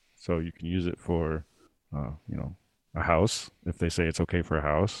for. So you can use it for, a house if they say it's okay for a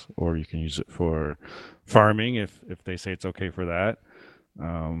house, or you can use it for farming if they say it's okay for that,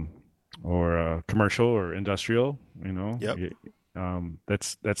 um, or commercial or industrial. Yep.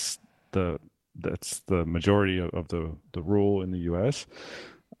 That's the majority of the rule in the U.S.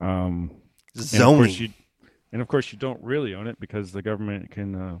 Um, and of course Zoning. you don't really own it because the government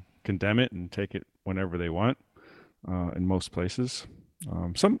can condemn it and take it whenever they want. In most places,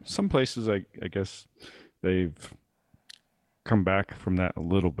 some places I guess they've come back from that a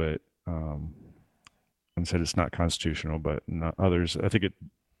little bit, and said it's not constitutional, but not others. I think it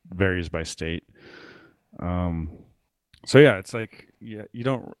varies by state. Um, so yeah, it's like, yeah, you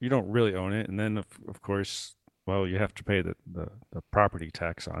don't really own it, and then of course, well, you have to pay the property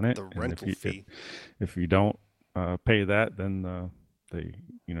tax on it, The and if rental fee. if you don't pay that, then they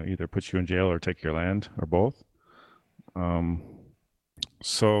either put you in jail or take your land or both. Um,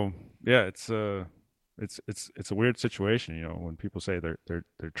 so yeah, it's a weird situation, when people say they're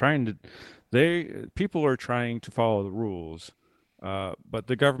trying to, people are trying to follow the rules, but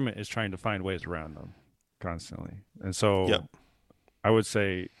the government is trying to find ways around them constantly. And Yep. so I would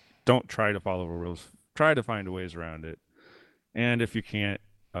say, don't try to follow the rules. Try to find ways around it. And if you can't,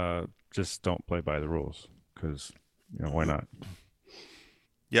 just don't play by the rules, because why not?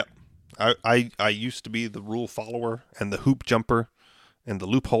 Yep. I used to be the rule follower and the hoop jumper and the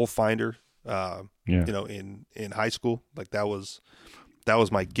loophole finder. Yeah. In high school, like that was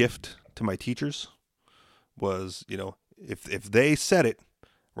my gift to my teachers. Was if they said it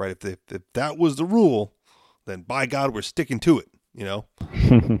right, if that was the rule, then by God we're sticking to it.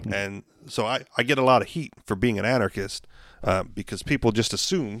 And so I get a lot of heat for being an anarchist, because people just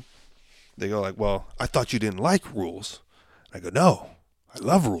assume, they go like, well, I thought you didn't like rules. I go, no, I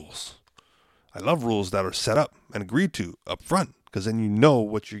love rules. I love rules that are set up and agreed to up front, because then you know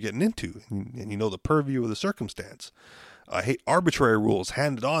what you're getting into, and you know the purview of the circumstance. I hate arbitrary rules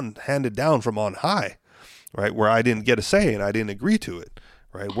handed down from on high, right, where I didn't get a say and I didn't agree to it,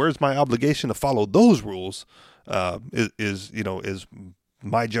 right? Where's my obligation to follow those rules? Is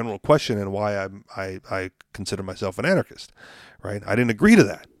my general question, and why I consider myself an anarchist, right? I didn't agree to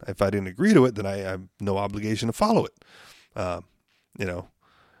that. If I didn't agree to it, then I have no obligation to follow it.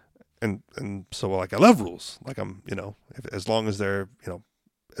 And so, like, I love rules. Like, as long as they're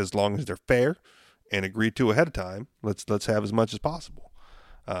fair and agreed to ahead of time, let's have as much as possible.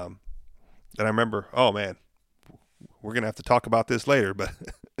 And I remember, oh man, we're gonna have to talk about this later, but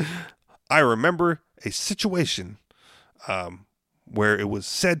I remember a situation where it was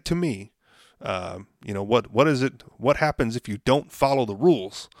said to me, what is it? What happens if you don't follow the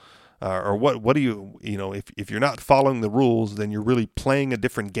rules? Or what do you, if you're not following the rules, then you're really playing a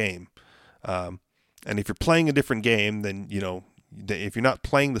different game. And if you're playing a different game, then, if you're not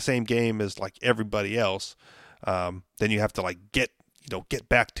playing the same game as like everybody else, then you have to like get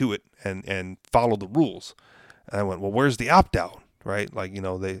back to it and follow the rules. And I went, well, where's the opt-out, right? Like,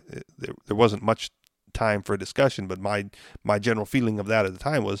 there wasn't much time for a discussion, but my general feeling of that at the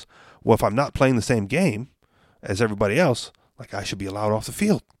time was, well, if I'm not playing the same game as everybody else, like, I should be allowed off the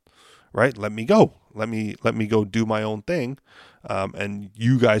field, right? Let me go. Let me go do my own thing, and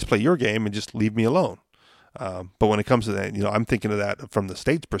you guys play your game and just leave me alone. But when it comes to that, I'm thinking of that from the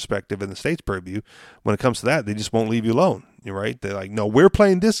state's perspective and the state's purview. When it comes to that, they just won't leave you alone, right? They're like, no, we're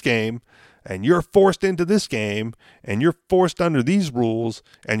playing this game, and you're forced into this game, and you're forced under these rules,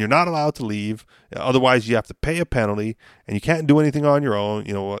 and you're not allowed to leave. Otherwise, you have to pay a penalty, and you can't do anything on your own.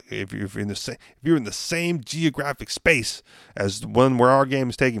 If you're in the same geographic space as the one where our game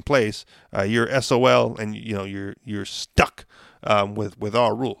is taking place, you're SOL, and you're stuck with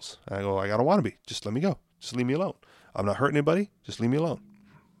our rules. And I go, I don't want to be. Just let me go. Just leave me alone. I'm not hurting anybody. Just leave me alone.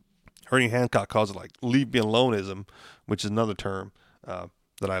 Ernie Hancock calls it like leave me aloneism, which is another term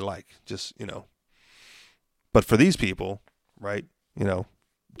that I like. Just, but for these people, right,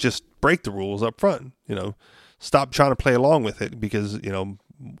 just break the rules up front. Stop trying to play along with it, because,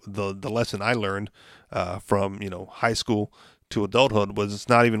 the lesson I learned from, high school to adulthood was it's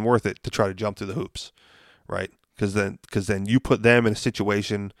not even worth it to try to jump through the hoops, right? Because then you put them in a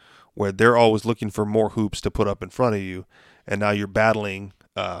situation where they're always looking for more hoops to put up in front of you, and now you're battling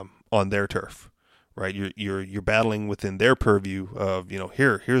on their turf, right? You're battling within their purview of,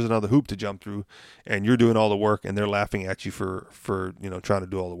 here's another hoop to jump through, and you're doing all the work, and they're laughing at you for trying to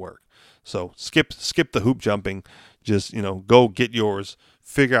do all the work. So skip the hoop jumping. Just go get yours.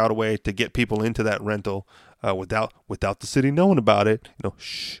 Figure out a way to get people into that rental without the city knowing about it.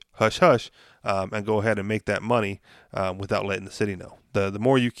 Shh, hush, hush. And go ahead and make that money without letting the city know. The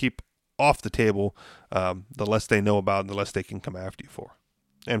more you keep off the table, the less they know about, and the less they can come after you for.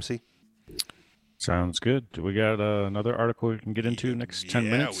 MC? Sounds good. Do we got another article we can get into next 10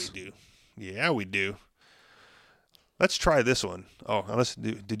 minutes? Yeah, we do. Let's try this one. Oh,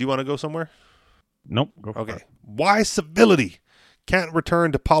 did you want to go somewhere? Nope. Go for it. Why civility can't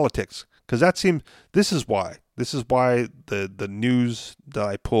return to politics? Because this is why the news that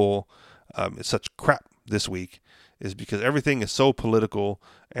I pull is such crap this week, is because everything is so political,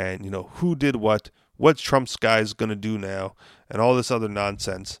 and who did what's Trump's guy's going to do now, and all this other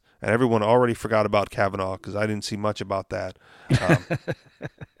nonsense. And everyone already forgot about Kavanaugh, because I didn't see much about that.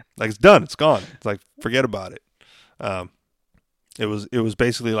 Like, it's done, it's gone. It's like, forget about it. It was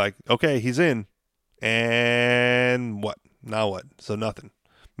basically like, okay, he's in, and what now? What? So nothing.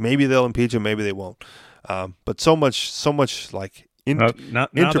 Maybe they'll impeach him, maybe they won't. But so much like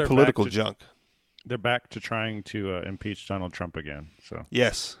interpolitical junk. They're back to trying to impeach Donald Trump again. So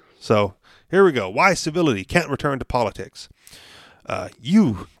yes. So here we go. Why civility can't return to politics.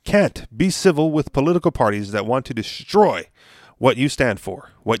 You can't be civil with political parties that want to destroy what you stand for,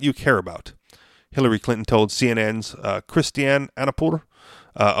 what you care about. Hillary Clinton told CNN's Christiane Amanpour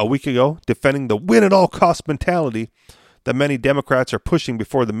a week ago, defending the win-at-all-cost mentality that many Democrats are pushing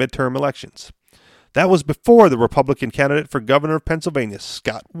before the midterm elections. That was before the Republican candidate for governor of Pennsylvania,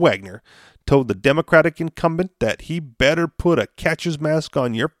 Scott Wagner, told the Democratic incumbent that he better put a catcher's mask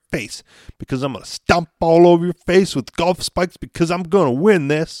on your face, because I'm going to stomp all over your face with golf spikes, because I'm going to win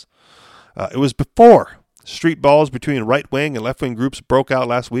this. It was before street balls between right-wing and left-wing groups broke out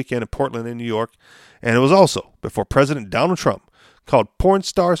last weekend in Portland and New York. And it was also before President Donald Trump called porn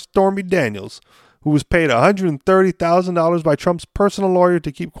star Stormy Daniels, who was paid $130,000 by Trump's personal lawyer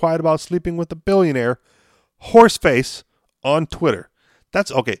to keep quiet about sleeping with the billionaire, horseface, on Twitter.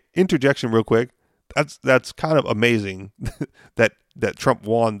 That's okay. Interjection real quick. That's kind of amazing that Trump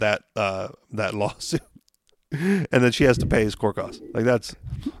won that lawsuit, and then she has to pay his court costs. Like, that's,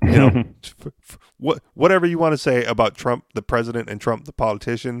 whatever you want to say about Trump the president and Trump the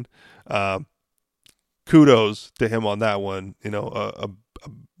politician, kudos to him on that one.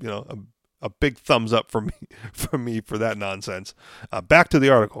 A big thumbs up for me for that nonsense. Back to the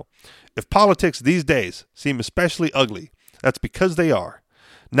article. If politics these days seem especially ugly, that's because they are.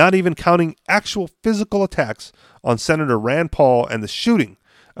 Not even counting actual physical attacks on Senator Rand Paul and the shooting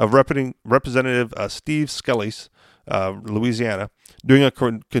of Representative Steve Scalise, Louisiana, during a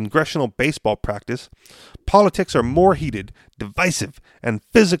congressional baseball practice, politics are more heated, divisive, and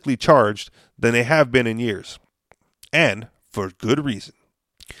physically charged than they have been in years. And for good reason.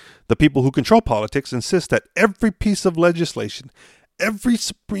 The people who control politics insist that every piece of legislation, every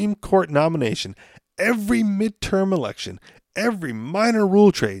Supreme Court nomination, every midterm election, every minor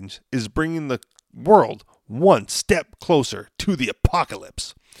rule change is bringing the world one step closer to the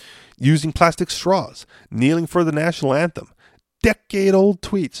apocalypse. Using plastic straws, kneeling for the national anthem, decade-old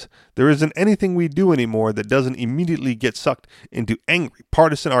tweets. There isn't anything we do anymore that doesn't immediately get sucked into angry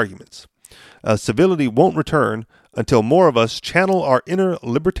partisan arguments. Civility won't return until more of us channel our inner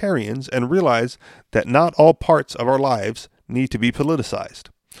libertarians and realize that not all parts of our lives need to be politicized.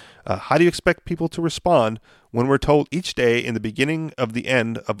 How do you expect people to respond when we're told each day in the beginning of the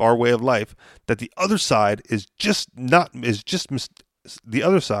end of our way of life that the other side is the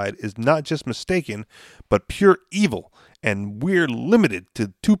other side is not just mistaken, but pure evil, and we're limited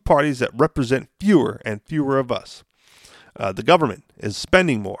to two parties that represent fewer and fewer of us? The government is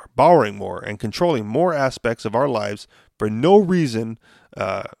spending more, borrowing more, and controlling more aspects of our lives for no reason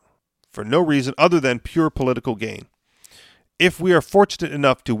other than pure political gain. If we are fortunate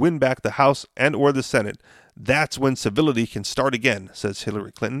enough to win back the House and or the Senate, that's when civility can start again, says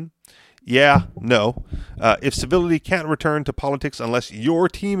Hillary Clinton. Yeah, no. If civility can't return to politics unless your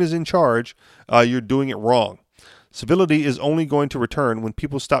team is in charge, you're doing it wrong. Civility is only going to return when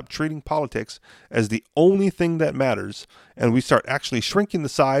people stop treating politics as the only thing that matters, and we start actually shrinking the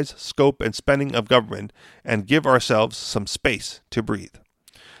size, scope, and spending of government and give ourselves some space to breathe.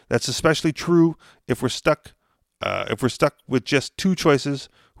 That's especially true if we're stuck with just two choices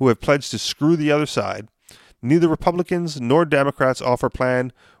who have pledged to screw the other side. Neither Republicans nor Democrats offer a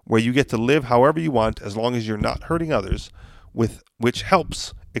plan where you get to live however you want as long as you're not hurting others, which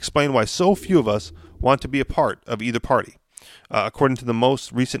helps explain why so few of us want to be a part of either party. According to the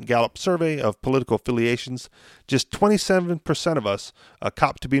most recent Gallup survey of political affiliations, just 27% of us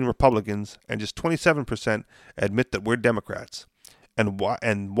cop to being Republicans, and just 27% admit that we're Democrats. And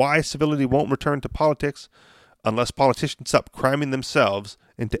why civility won't return to politics unless politicians stop cramming themselves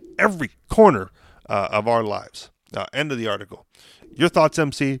into every corner of our lives. End of the article. Your thoughts,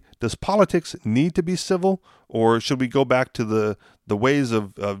 MC? Does politics need to be civil, or should we go back to the ways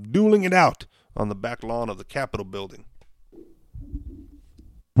of dueling it out on the back lawn of the Capitol building?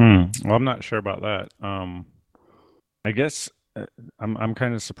 Well, I'm not sure about that. I guess I'm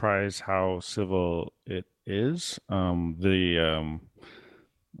kind of surprised how civil it is.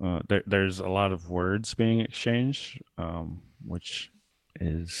 There's a lot of words being exchanged, which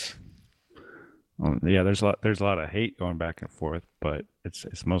is there's a lot of hate going back and forth, but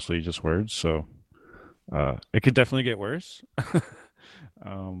it's mostly just words. So it could definitely get worse,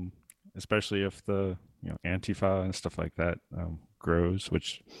 especially if the Antifa and stuff like that grows,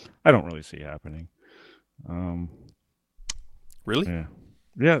 which I don't really see happening. Really?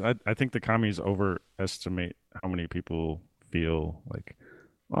 Yeah. I think the commies overestimate how many people feel like,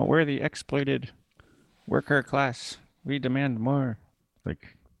 well, we're the exploited worker class. We demand more.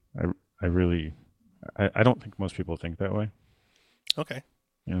 Like, I don't think most people think that way. Okay.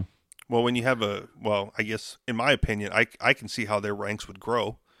 Yeah. Well, when you have I guess in my opinion, I can see how their ranks would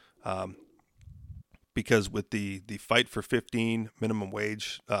grow, because with the fight for 15 minimum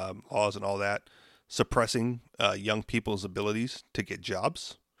wage laws and all that, suppressing young people's abilities to get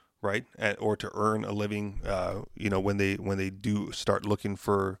jobs, right, or to earn a living, when they do start looking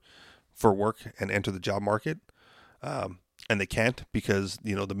for work and enter the job market, and they can't because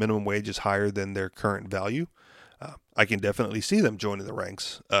the minimum wage is higher than their current value. I can definitely see them joining the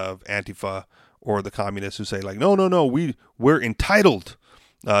ranks of Antifa or the communists who say like, no, we're entitled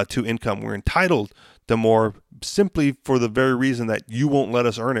to income, we're entitled to more, simply for the very reason that you won't let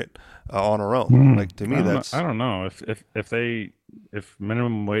us earn it on our own. Like, to me, I don't know if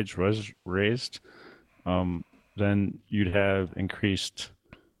minimum wage was raised, then you'd have increased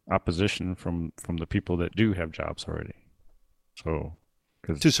opposition from the people that do have jobs already. So,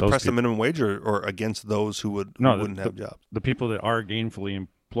 to suppress the minimum wage, or against those who wouldn't have jobs. The people that are gainfully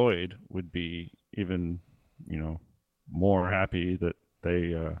employed would be even, more happy that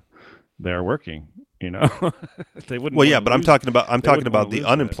they are working. They wouldn't. Well, yeah, but I'm talking about the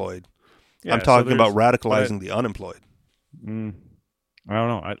unemployed. Yeah, I'm talking about radicalizing the unemployed. I don't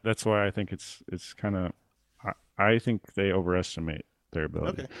know. That's why I think it's kind of. I think they overestimate their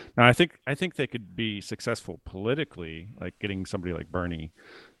ability. Okay. Now, I think they could be successful politically, like getting somebody like Bernie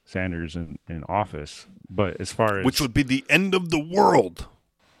Sanders in office. But as far as, which would be the end of the world.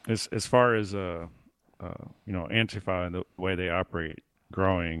 As far as Antifa and the way they operate,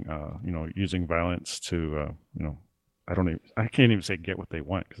 growing, using violence to, I can't even say get what they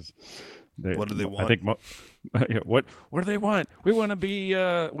want, because what do they want? I think what do they want? We want to be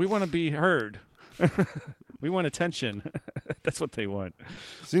heard. We want attention. That's what they want.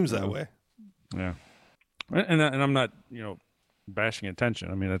 Seems that way. Yeah, and I'm not bashing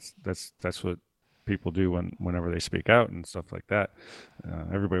attention. I mean, that's what people do whenever they speak out and stuff like that.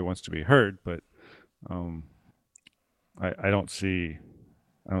 Everybody wants to be heard, but I don't see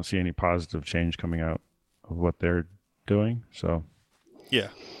any positive change coming out of what they're doing. So yeah,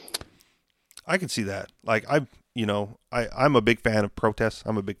 I can see that. Like, I'm a big fan of protests.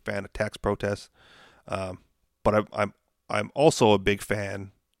 I'm a big fan of tax protests. Um, but I'm also a big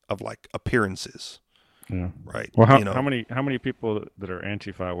fan of like appearances, Yeah. right? Well, how many people that are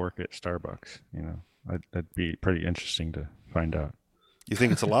Antifa work at Starbucks? That'd be pretty interesting to find out. You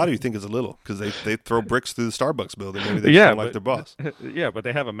think it's a lot, or you think it's a little? Because they throw bricks through the Starbucks building. Maybe they just Yeah, don't like their boss. but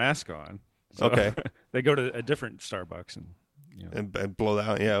they have a mask on, so Okay, they go to a different Starbucks, and and blow that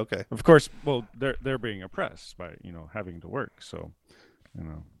out. Yeah, okay. of course, well, they're being oppressed by having to work. So you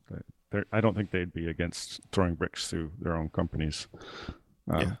know, I don't think they'd be against throwing bricks through their own company's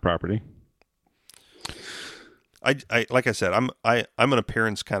Yeah. property. I like I said, I'm an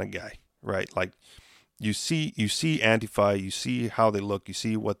appearance kind of guy, right? Like you see Antifa, you see how they look, you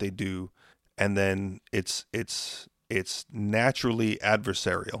see what they do, and then it's naturally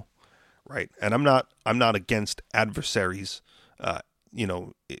adversarial, right? And I'm not against adversaries, uh,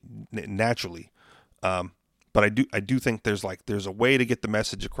 naturally, but I do think there's a way to get the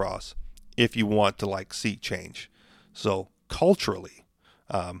message across if you want to like seek change. So culturally,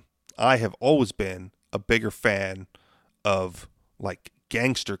 I have always been a bigger fan of like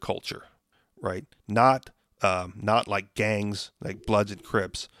gangster culture, right? Not like gangs like Bloods and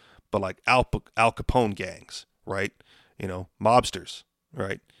Crips, but like Al Capone gangs, right? Mobsters,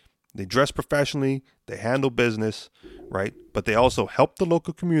 right? They dress professionally, they handle business, right? But they also help the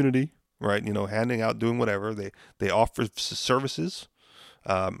local community, right? Handing out, doing whatever. They offer services,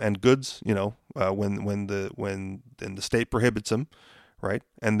 and goods, when the state prohibits them, right?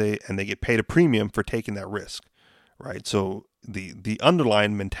 And they get paid a premium for taking that risk, right? So the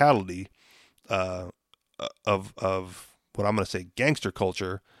underlying mentality, uh, of what I'm going to say gangster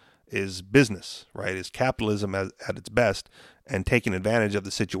culture is business, right? Is capitalism at its best and taking advantage of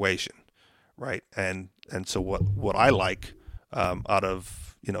the situation, right? And so what I like, out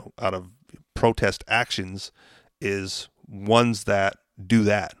of protest actions is ones that do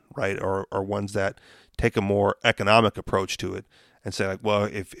that, right? Or ones that take a more economic approach to it and say like, well,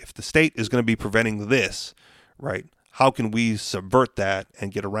 if the state is going to be preventing this, right? How can we subvert that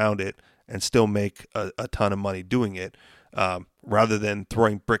and get around it and still make a ton of money doing it, rather than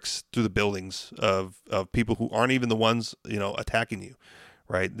throwing bricks through the buildings of people who aren't even the ones attacking you,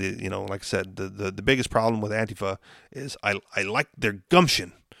 right? Like I said, the biggest problem with Antifa is I like their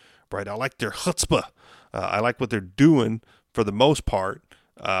gumption, right? I like their chutzpah. I like what they're doing for the most part.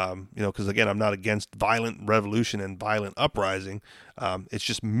 Because again, I'm not against violent revolution and violent uprising. It's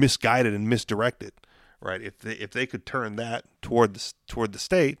just misguided and misdirected, right? If they could turn that toward the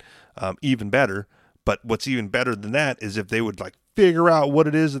state, even better. But what's even better than that is if they would like figure out what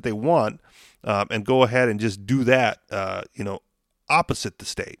it is that they want, and go ahead and just do that, opposite the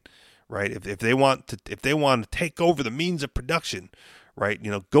state, right? If they want to take over the means of production, right?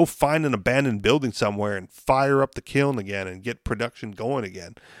 Go find an abandoned building somewhere and fire up the kiln again and get production going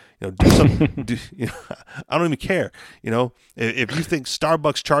again. Do something. I don't even care. If you think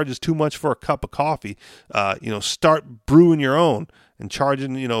Starbucks charges too much for a cup of coffee, start brewing your own and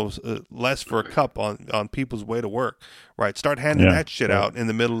charging, less for a cup on people's way to work, right? Start handing Yeah, that shit out in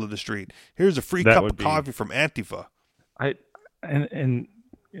the middle of the street. Here's a free that cup would of be. coffee from Antifa. I and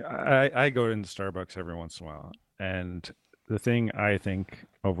I go into Starbucks every once in a while, and the thing I think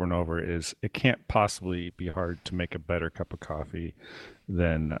over and over is it can't possibly be hard to make a better cup of coffee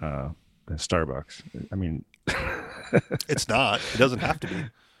than Starbucks. I mean, It's not. It doesn't have to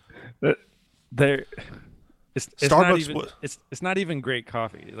be. there. It's not Starbucks even was. it's not even great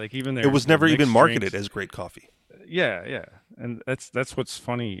coffee. Like even It was their never even mixed marketed drinks. as great coffee. Yeah, and that's what's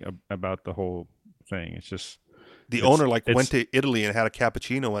funny about the whole thing. It's just The it's owner like went it's to Italy and had a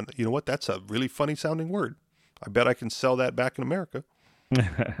cappuccino, and you know what? That's a really funny sounding word. I bet I can sell that back in America.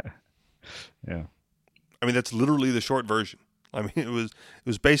 yeah. I mean, that's literally the short version. I mean, it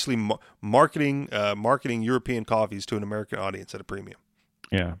was basically marketing European coffees to an American audience at a premium,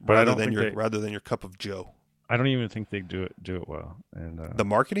 Yeah, but I don't think rather than your cup of Joe. I don't even think they do it well. And The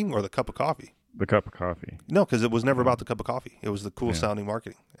marketing or the cup of coffee? the cup of coffee. No, because it was never about Um, the cup of coffee. It was the cool yeah, sounding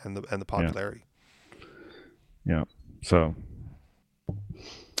marketing and the yeah, popularity. yeah. So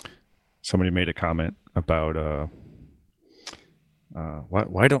somebody made a comment about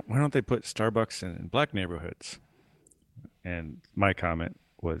why don't they put Starbucks in black neighborhoods? And my comment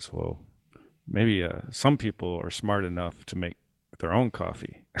was, well, maybe some people are smart enough to make their own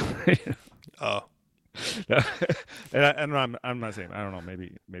coffee. Uh, I'm not saying, I don't know,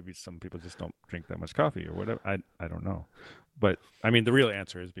 maybe some people just don't drink that much coffee or whatever. I don't know, but I mean the real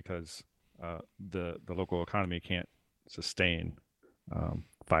answer is because the local economy can't sustain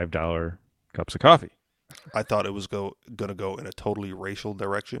 $5 cups of coffee. I thought it was going to go in a totally racial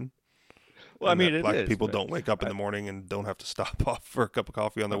direction. Well, I and mean, that it black is, people but don't wake up in I, the morning and don't have to stop off for a cup of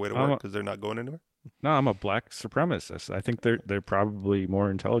coffee on their way to I'm work a, because they're not going anywhere. no, I'm a black supremacist. I think they're probably more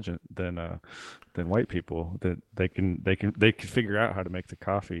intelligent than white people. That they can figure out how to make the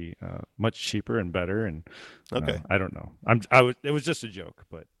coffee much cheaper and better. And Okay. I don't know. I was it was just a joke,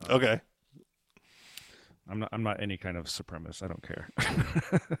 but Okay. I'm not any kind of supremacist. I don't care.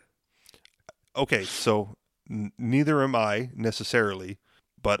 Okay. So neither am I necessarily,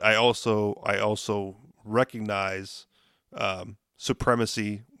 but I also recognize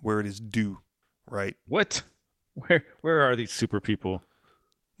supremacy where it is due. Right. What? Where are these super people?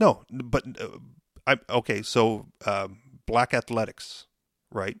 No, but I okay. So black athletics,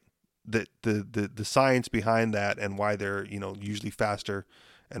 right? The science behind that and why they're usually faster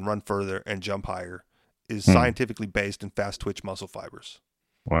and run further and jump higher is Hmm. scientifically based in fast twitch muscle fibers,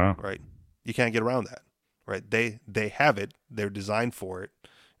 Wow. right? You can't get around that, right? They have it. They're designed for it,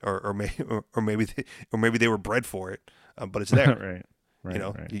 or maybe they were bred for it, but it's there. Right.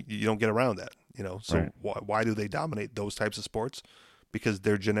 Right. Right. You don't get around that. So Right. why do they dominate those types of sports? Because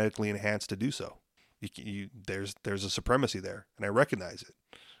they're genetically enhanced to do so. There's a supremacy there, and I recognize it.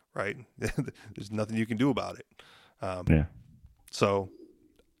 Right? There's nothing you can do about it. Um, Yeah. so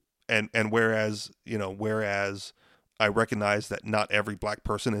and whereas I recognize that not every black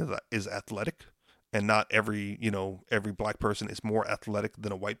person is athletic, and not every black person is more athletic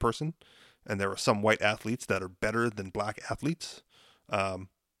than a white person, and there are some white athletes that are better than black athletes. Um,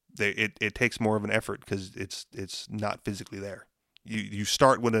 it takes more of an effort because it's not physically there. You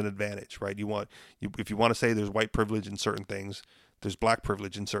start with an advantage, right? If you want to say there's white privilege in certain things, there's black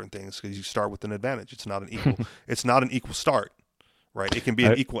privilege in certain things because you start with an advantage. It's not an equal. It's not an equal start, right? It can be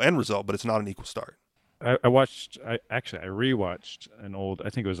an I, equal end result, but it's not an equal start. I watched. I rewatched an old. I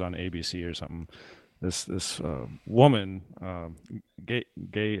think it was on ABC or something. This woman,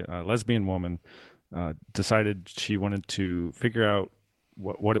 gay lesbian woman, decided she wanted to figure out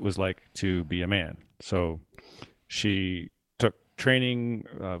what it was like to be a man. So she took training,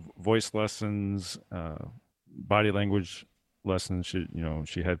 voice lessons, body language lessons.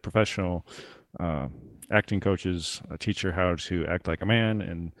 She had professional uh, acting coaches teach her how to act like a man,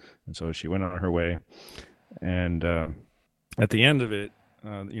 and so she went on her way. And at the end of it,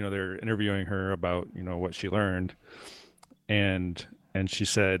 they're interviewing her about what she learned, and she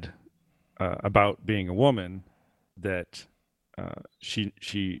said about being a woman that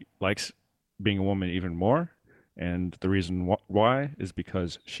she likes being a woman even more, and the reason why is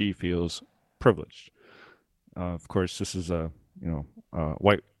because she feels privileged. Of course, this is a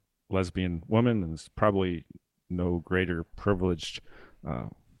white lesbian woman, and it's probably no greater privileged uh,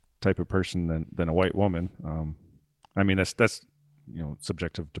 type of person than a white woman. I mean, that's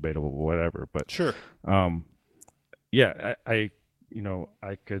subjective, debatable, whatever. But Sure. um, yeah, I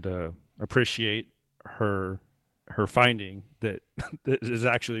could appreciate her finding that that it is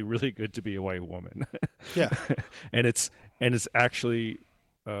actually really good to be a white woman, Yeah. and it's actually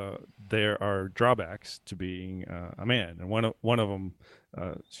there are drawbacks to being a man, and one of them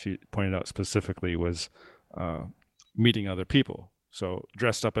she pointed out specifically was uh, meeting other people. So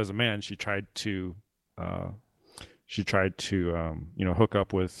dressed up as a man, uh, hook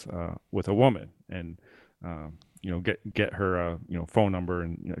up with a woman and get her phone number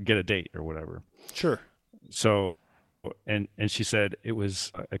and get a date or whatever. Sure. So and she said it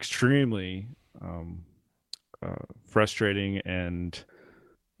was extremely um, frustrating and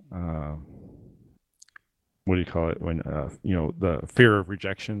uh, what do you call it when the fear of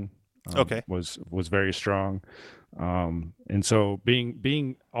rejection Okay. was very strong, and so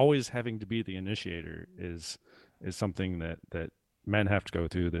being always having to be the initiator is something that men have to go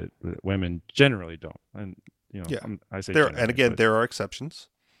through that women generally don't. And Yeah. I say And generally, again, but there are exceptions.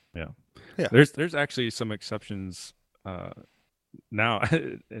 yeah, Yeah. there's actually some exceptions now,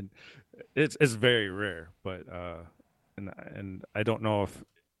 and it's very rare, but and I don't know if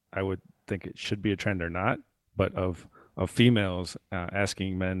I would think it should be a trend or not, but of females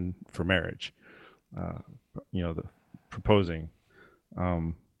asking men for marriage, uh, the proposing.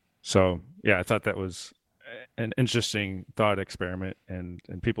 Um, so yeah, I thought that was an interesting thought experiment, and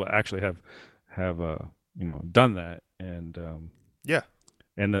people actually have done that, Yeah.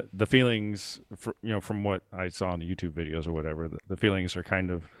 and the feelings from what I saw in the YouTube videos or whatever, the feelings are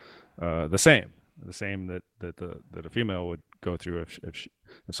kind of the same that a female would go through if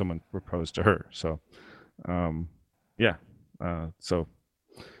someone proposed to her. So um, yeah, so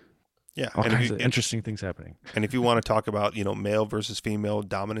Yeah. all kinds of interesting things happening. And if you want to talk about male versus female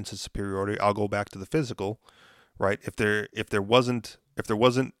dominance and superiority, I'll go back to the physical, right? If there wasn't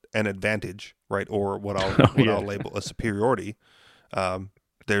an advantage, right, or what I'll Oh, what yeah. I'll label a superiority,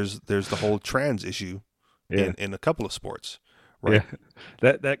 there's the whole trans issue Yeah. in a couple of sports, Yeah.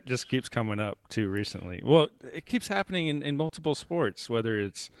 right? That just keeps coming up too recently. Well, it keeps happening in multiple sports, whether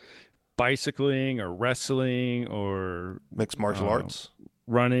it's bicycling or wrestling or Mixed martial uh, arts.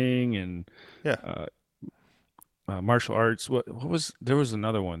 running and Yeah. uh, martial arts. What was there was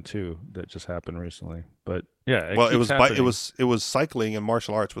another one too that just happened recently, but yeah, it Well, keeps happening. it was cycling and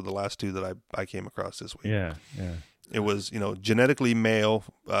martial arts were the last two that I came across this week. Yeah, yeah. It was, genetically male,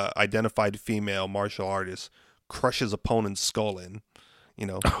 identified female martial artist crushes opponent's skull in, you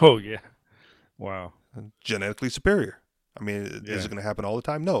know, Oh yeah. Wow. genetically superior. I mean, is Yeah. it going to happen all the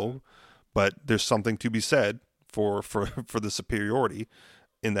time? No, but there's something to be said for the superiority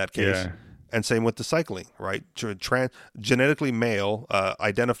in that case. Yeah. And same with the cycling, right? Genetically male,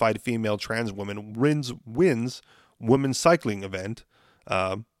 identified female trans woman wins women's cycling event.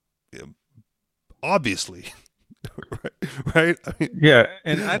 Um, obviously, right? I mean, Yeah,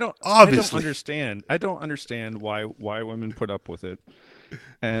 and I don't obviously, understand. I don't understand why women put up with it.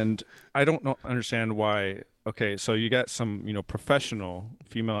 And I don't know, understand why. Okay, so you got some, professional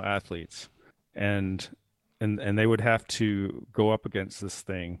female athletes, and and they would have to go up against this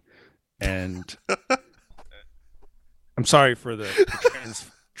thing. And I'm sorry for the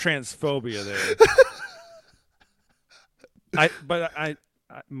transphobia there.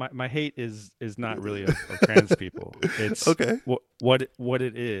 My hate is not really of trans people. It's okay, what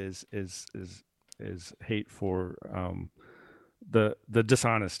it is hate for the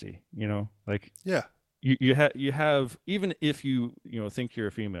dishonesty. Like yeah, you have even if you think you're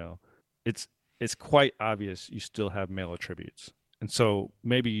a female, it's it's quite obvious you still have male attributes, and so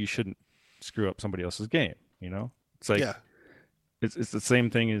maybe you shouldn't screw up somebody else's game. It's like yeah. it's the same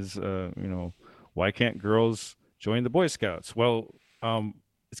thing as why can't girls join the Boy Scouts? Well,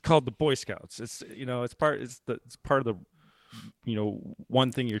 it's called the Boy Scouts. It's part of the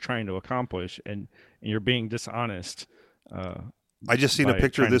one thing you're trying to accomplish, and you're being dishonest uh, I just seen a by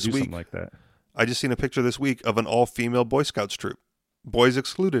picture trying to this do week. something like that. I just seen a picture this week of an all-female Boy Scouts troop. Boys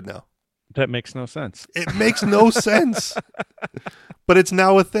excluded now. That makes no sense. It makes no sense, but it's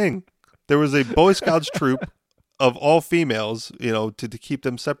now a thing. There was a Boy Scouts troop of all females, to keep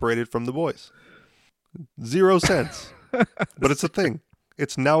them separated from the boys. 0 cents, but it's a thing.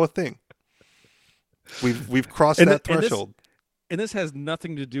 It's now a thing. We've crossed that threshold. And this has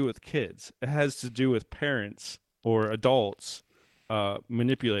nothing to do with kids. It has to do with parents or adults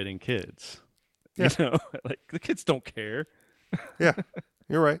manipulating kids. Yeah. Like the kids don't care. Yeah,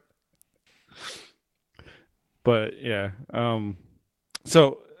 you're right. But yeah,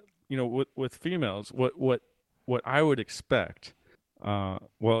 so with females, what I would expect,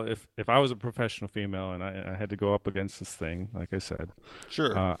 well, if I was a professional female and I had to go up against this thing, like I said,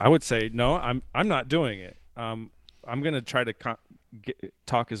 Sure. I would say no, I'm not doing it. I'm gonna try to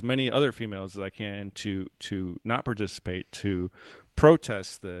talk as many other females as I can to not participate, to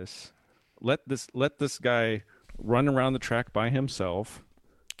protest this. Let this guy run around the track by himself,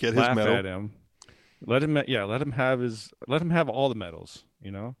 Get his laugh medal. at him, let him have all the medals,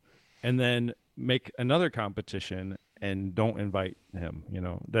 and then make another competition and don't invite him.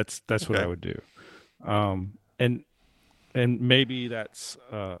 That's what Okay. I would do. And maybe that's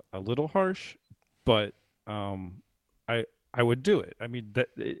a little harsh, but I would do it. I mean that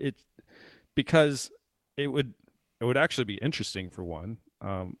it because it would actually be interesting for one.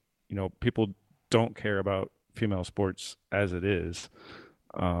 People don't care about female sports as it is,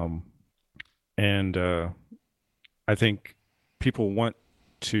 and I think people want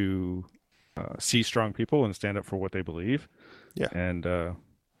to see strong people and stand up for what they believe. Yeah.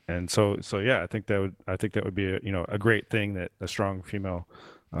 And so yeah, I think that would be a great thing that a strong female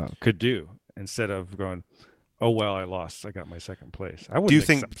could do, instead of going, oh well, I lost, I got my second place. I Do you wouldn't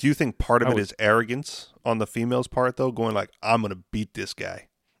think do you think part of I it would- is arrogance on the female's part though, going like, I'm gonna beat this guy.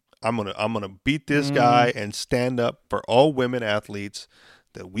 I'm gonna beat this guy and stand up for all women athletes,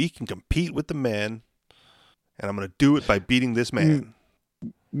 that we can compete with the men, and I'm gonna do it by beating this man.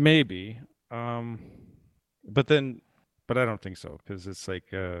 Maybe, but I don't think so, because it's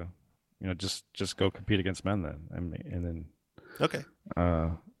like just go compete against men then. I mean, and then Okay.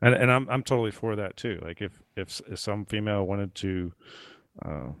 and I'm totally for that too. Like if some female wanted to,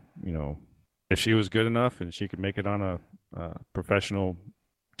 if she was good enough and she could make it on a professional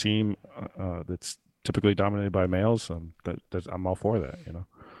team that's typically dominated by males, I'm all for that.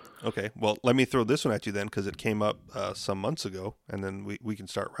 Okay. Well, let me throw this one at you then, because it came up some months ago, and then we can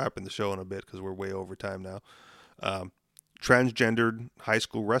start wrapping the show in a bit because we're way over time now. Transgendered high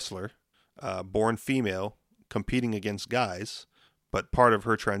school wrestler, born female, competing against guys, but part of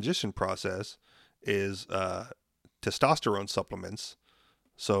her transition process is testosterone supplements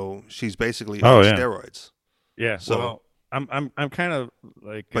So she's basically Oh on yeah, steroids. yeah. So, Well, I'm kind of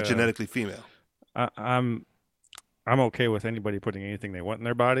like but genetically female. I, I'm okay with anybody putting anything they want in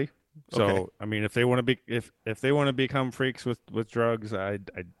their body. Okay. So I mean, if they want to be if they want to become freaks with drugs, I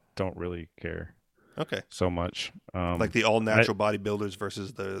don't really care Okay. so much. Like the all I natural bodybuilders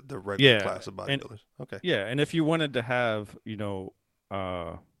versus the regular yeah, class of and bodybuilders. Okay. yeah, and if you wanted to have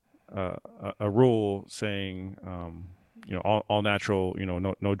uh, a rule saying all natural,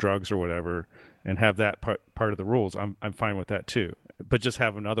 no drugs or whatever, and have that part of the rules, I'm fine with that too. But just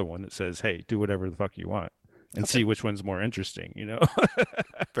have another one that says, hey, do whatever the fuck you want, and Okay. see which one's more interesting.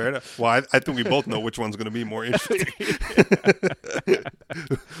 Fair enough. Well, I think we both know which one's going to be more interesting.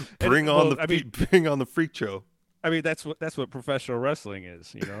 And well, I mean, bring on the freak show. that's what professional wrestling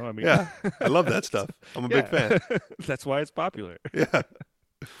is. I mean, Yeah, I love that stuff. I'm a big yeah, fan. that's why it's popular. Yeah,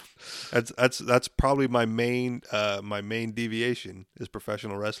 that's probably my main deviation is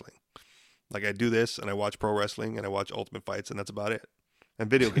professional wrestling. Like I do this and I watch pro wrestling and I watch Ultimate Fights and that's about it. And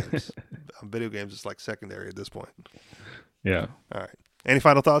video games. Video games is like secondary at this point. Yeah. All right. Any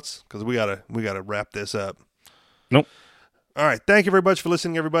final thoughts? Because we gotta wrap this up. Nope. All right. Thank you very much for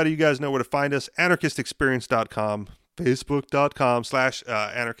listening, everybody. You guys know where to find us. Anarchistexperience.com,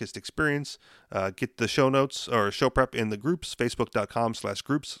 Facebook.com/Anarchist Experience. Get the show notes or show prep in the groups,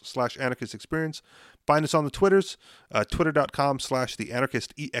 Facebook.com/groups/Anarchist Experience. Find us on the Twitters, Twitter.com/The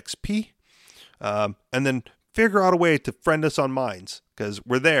Anarchist EXP. And then figure out a way to friend us on Minds because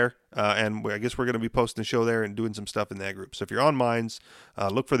we're there, and I guess we're going to be posting the show there and doing some stuff in that group. So if you're on Minds,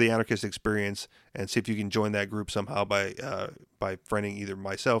 look for the Anarchist Experience and see if you can join that group somehow by friending either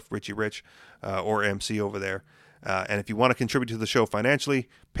myself, Richie Rich, or MC over there. And if you want to contribute to the show financially,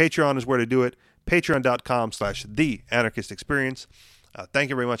 Patreon is where to do it. Patreon.com/The Anarchist Experience. Thank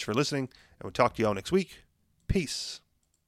you very much for listening, and we'll talk to you all next week. Peace.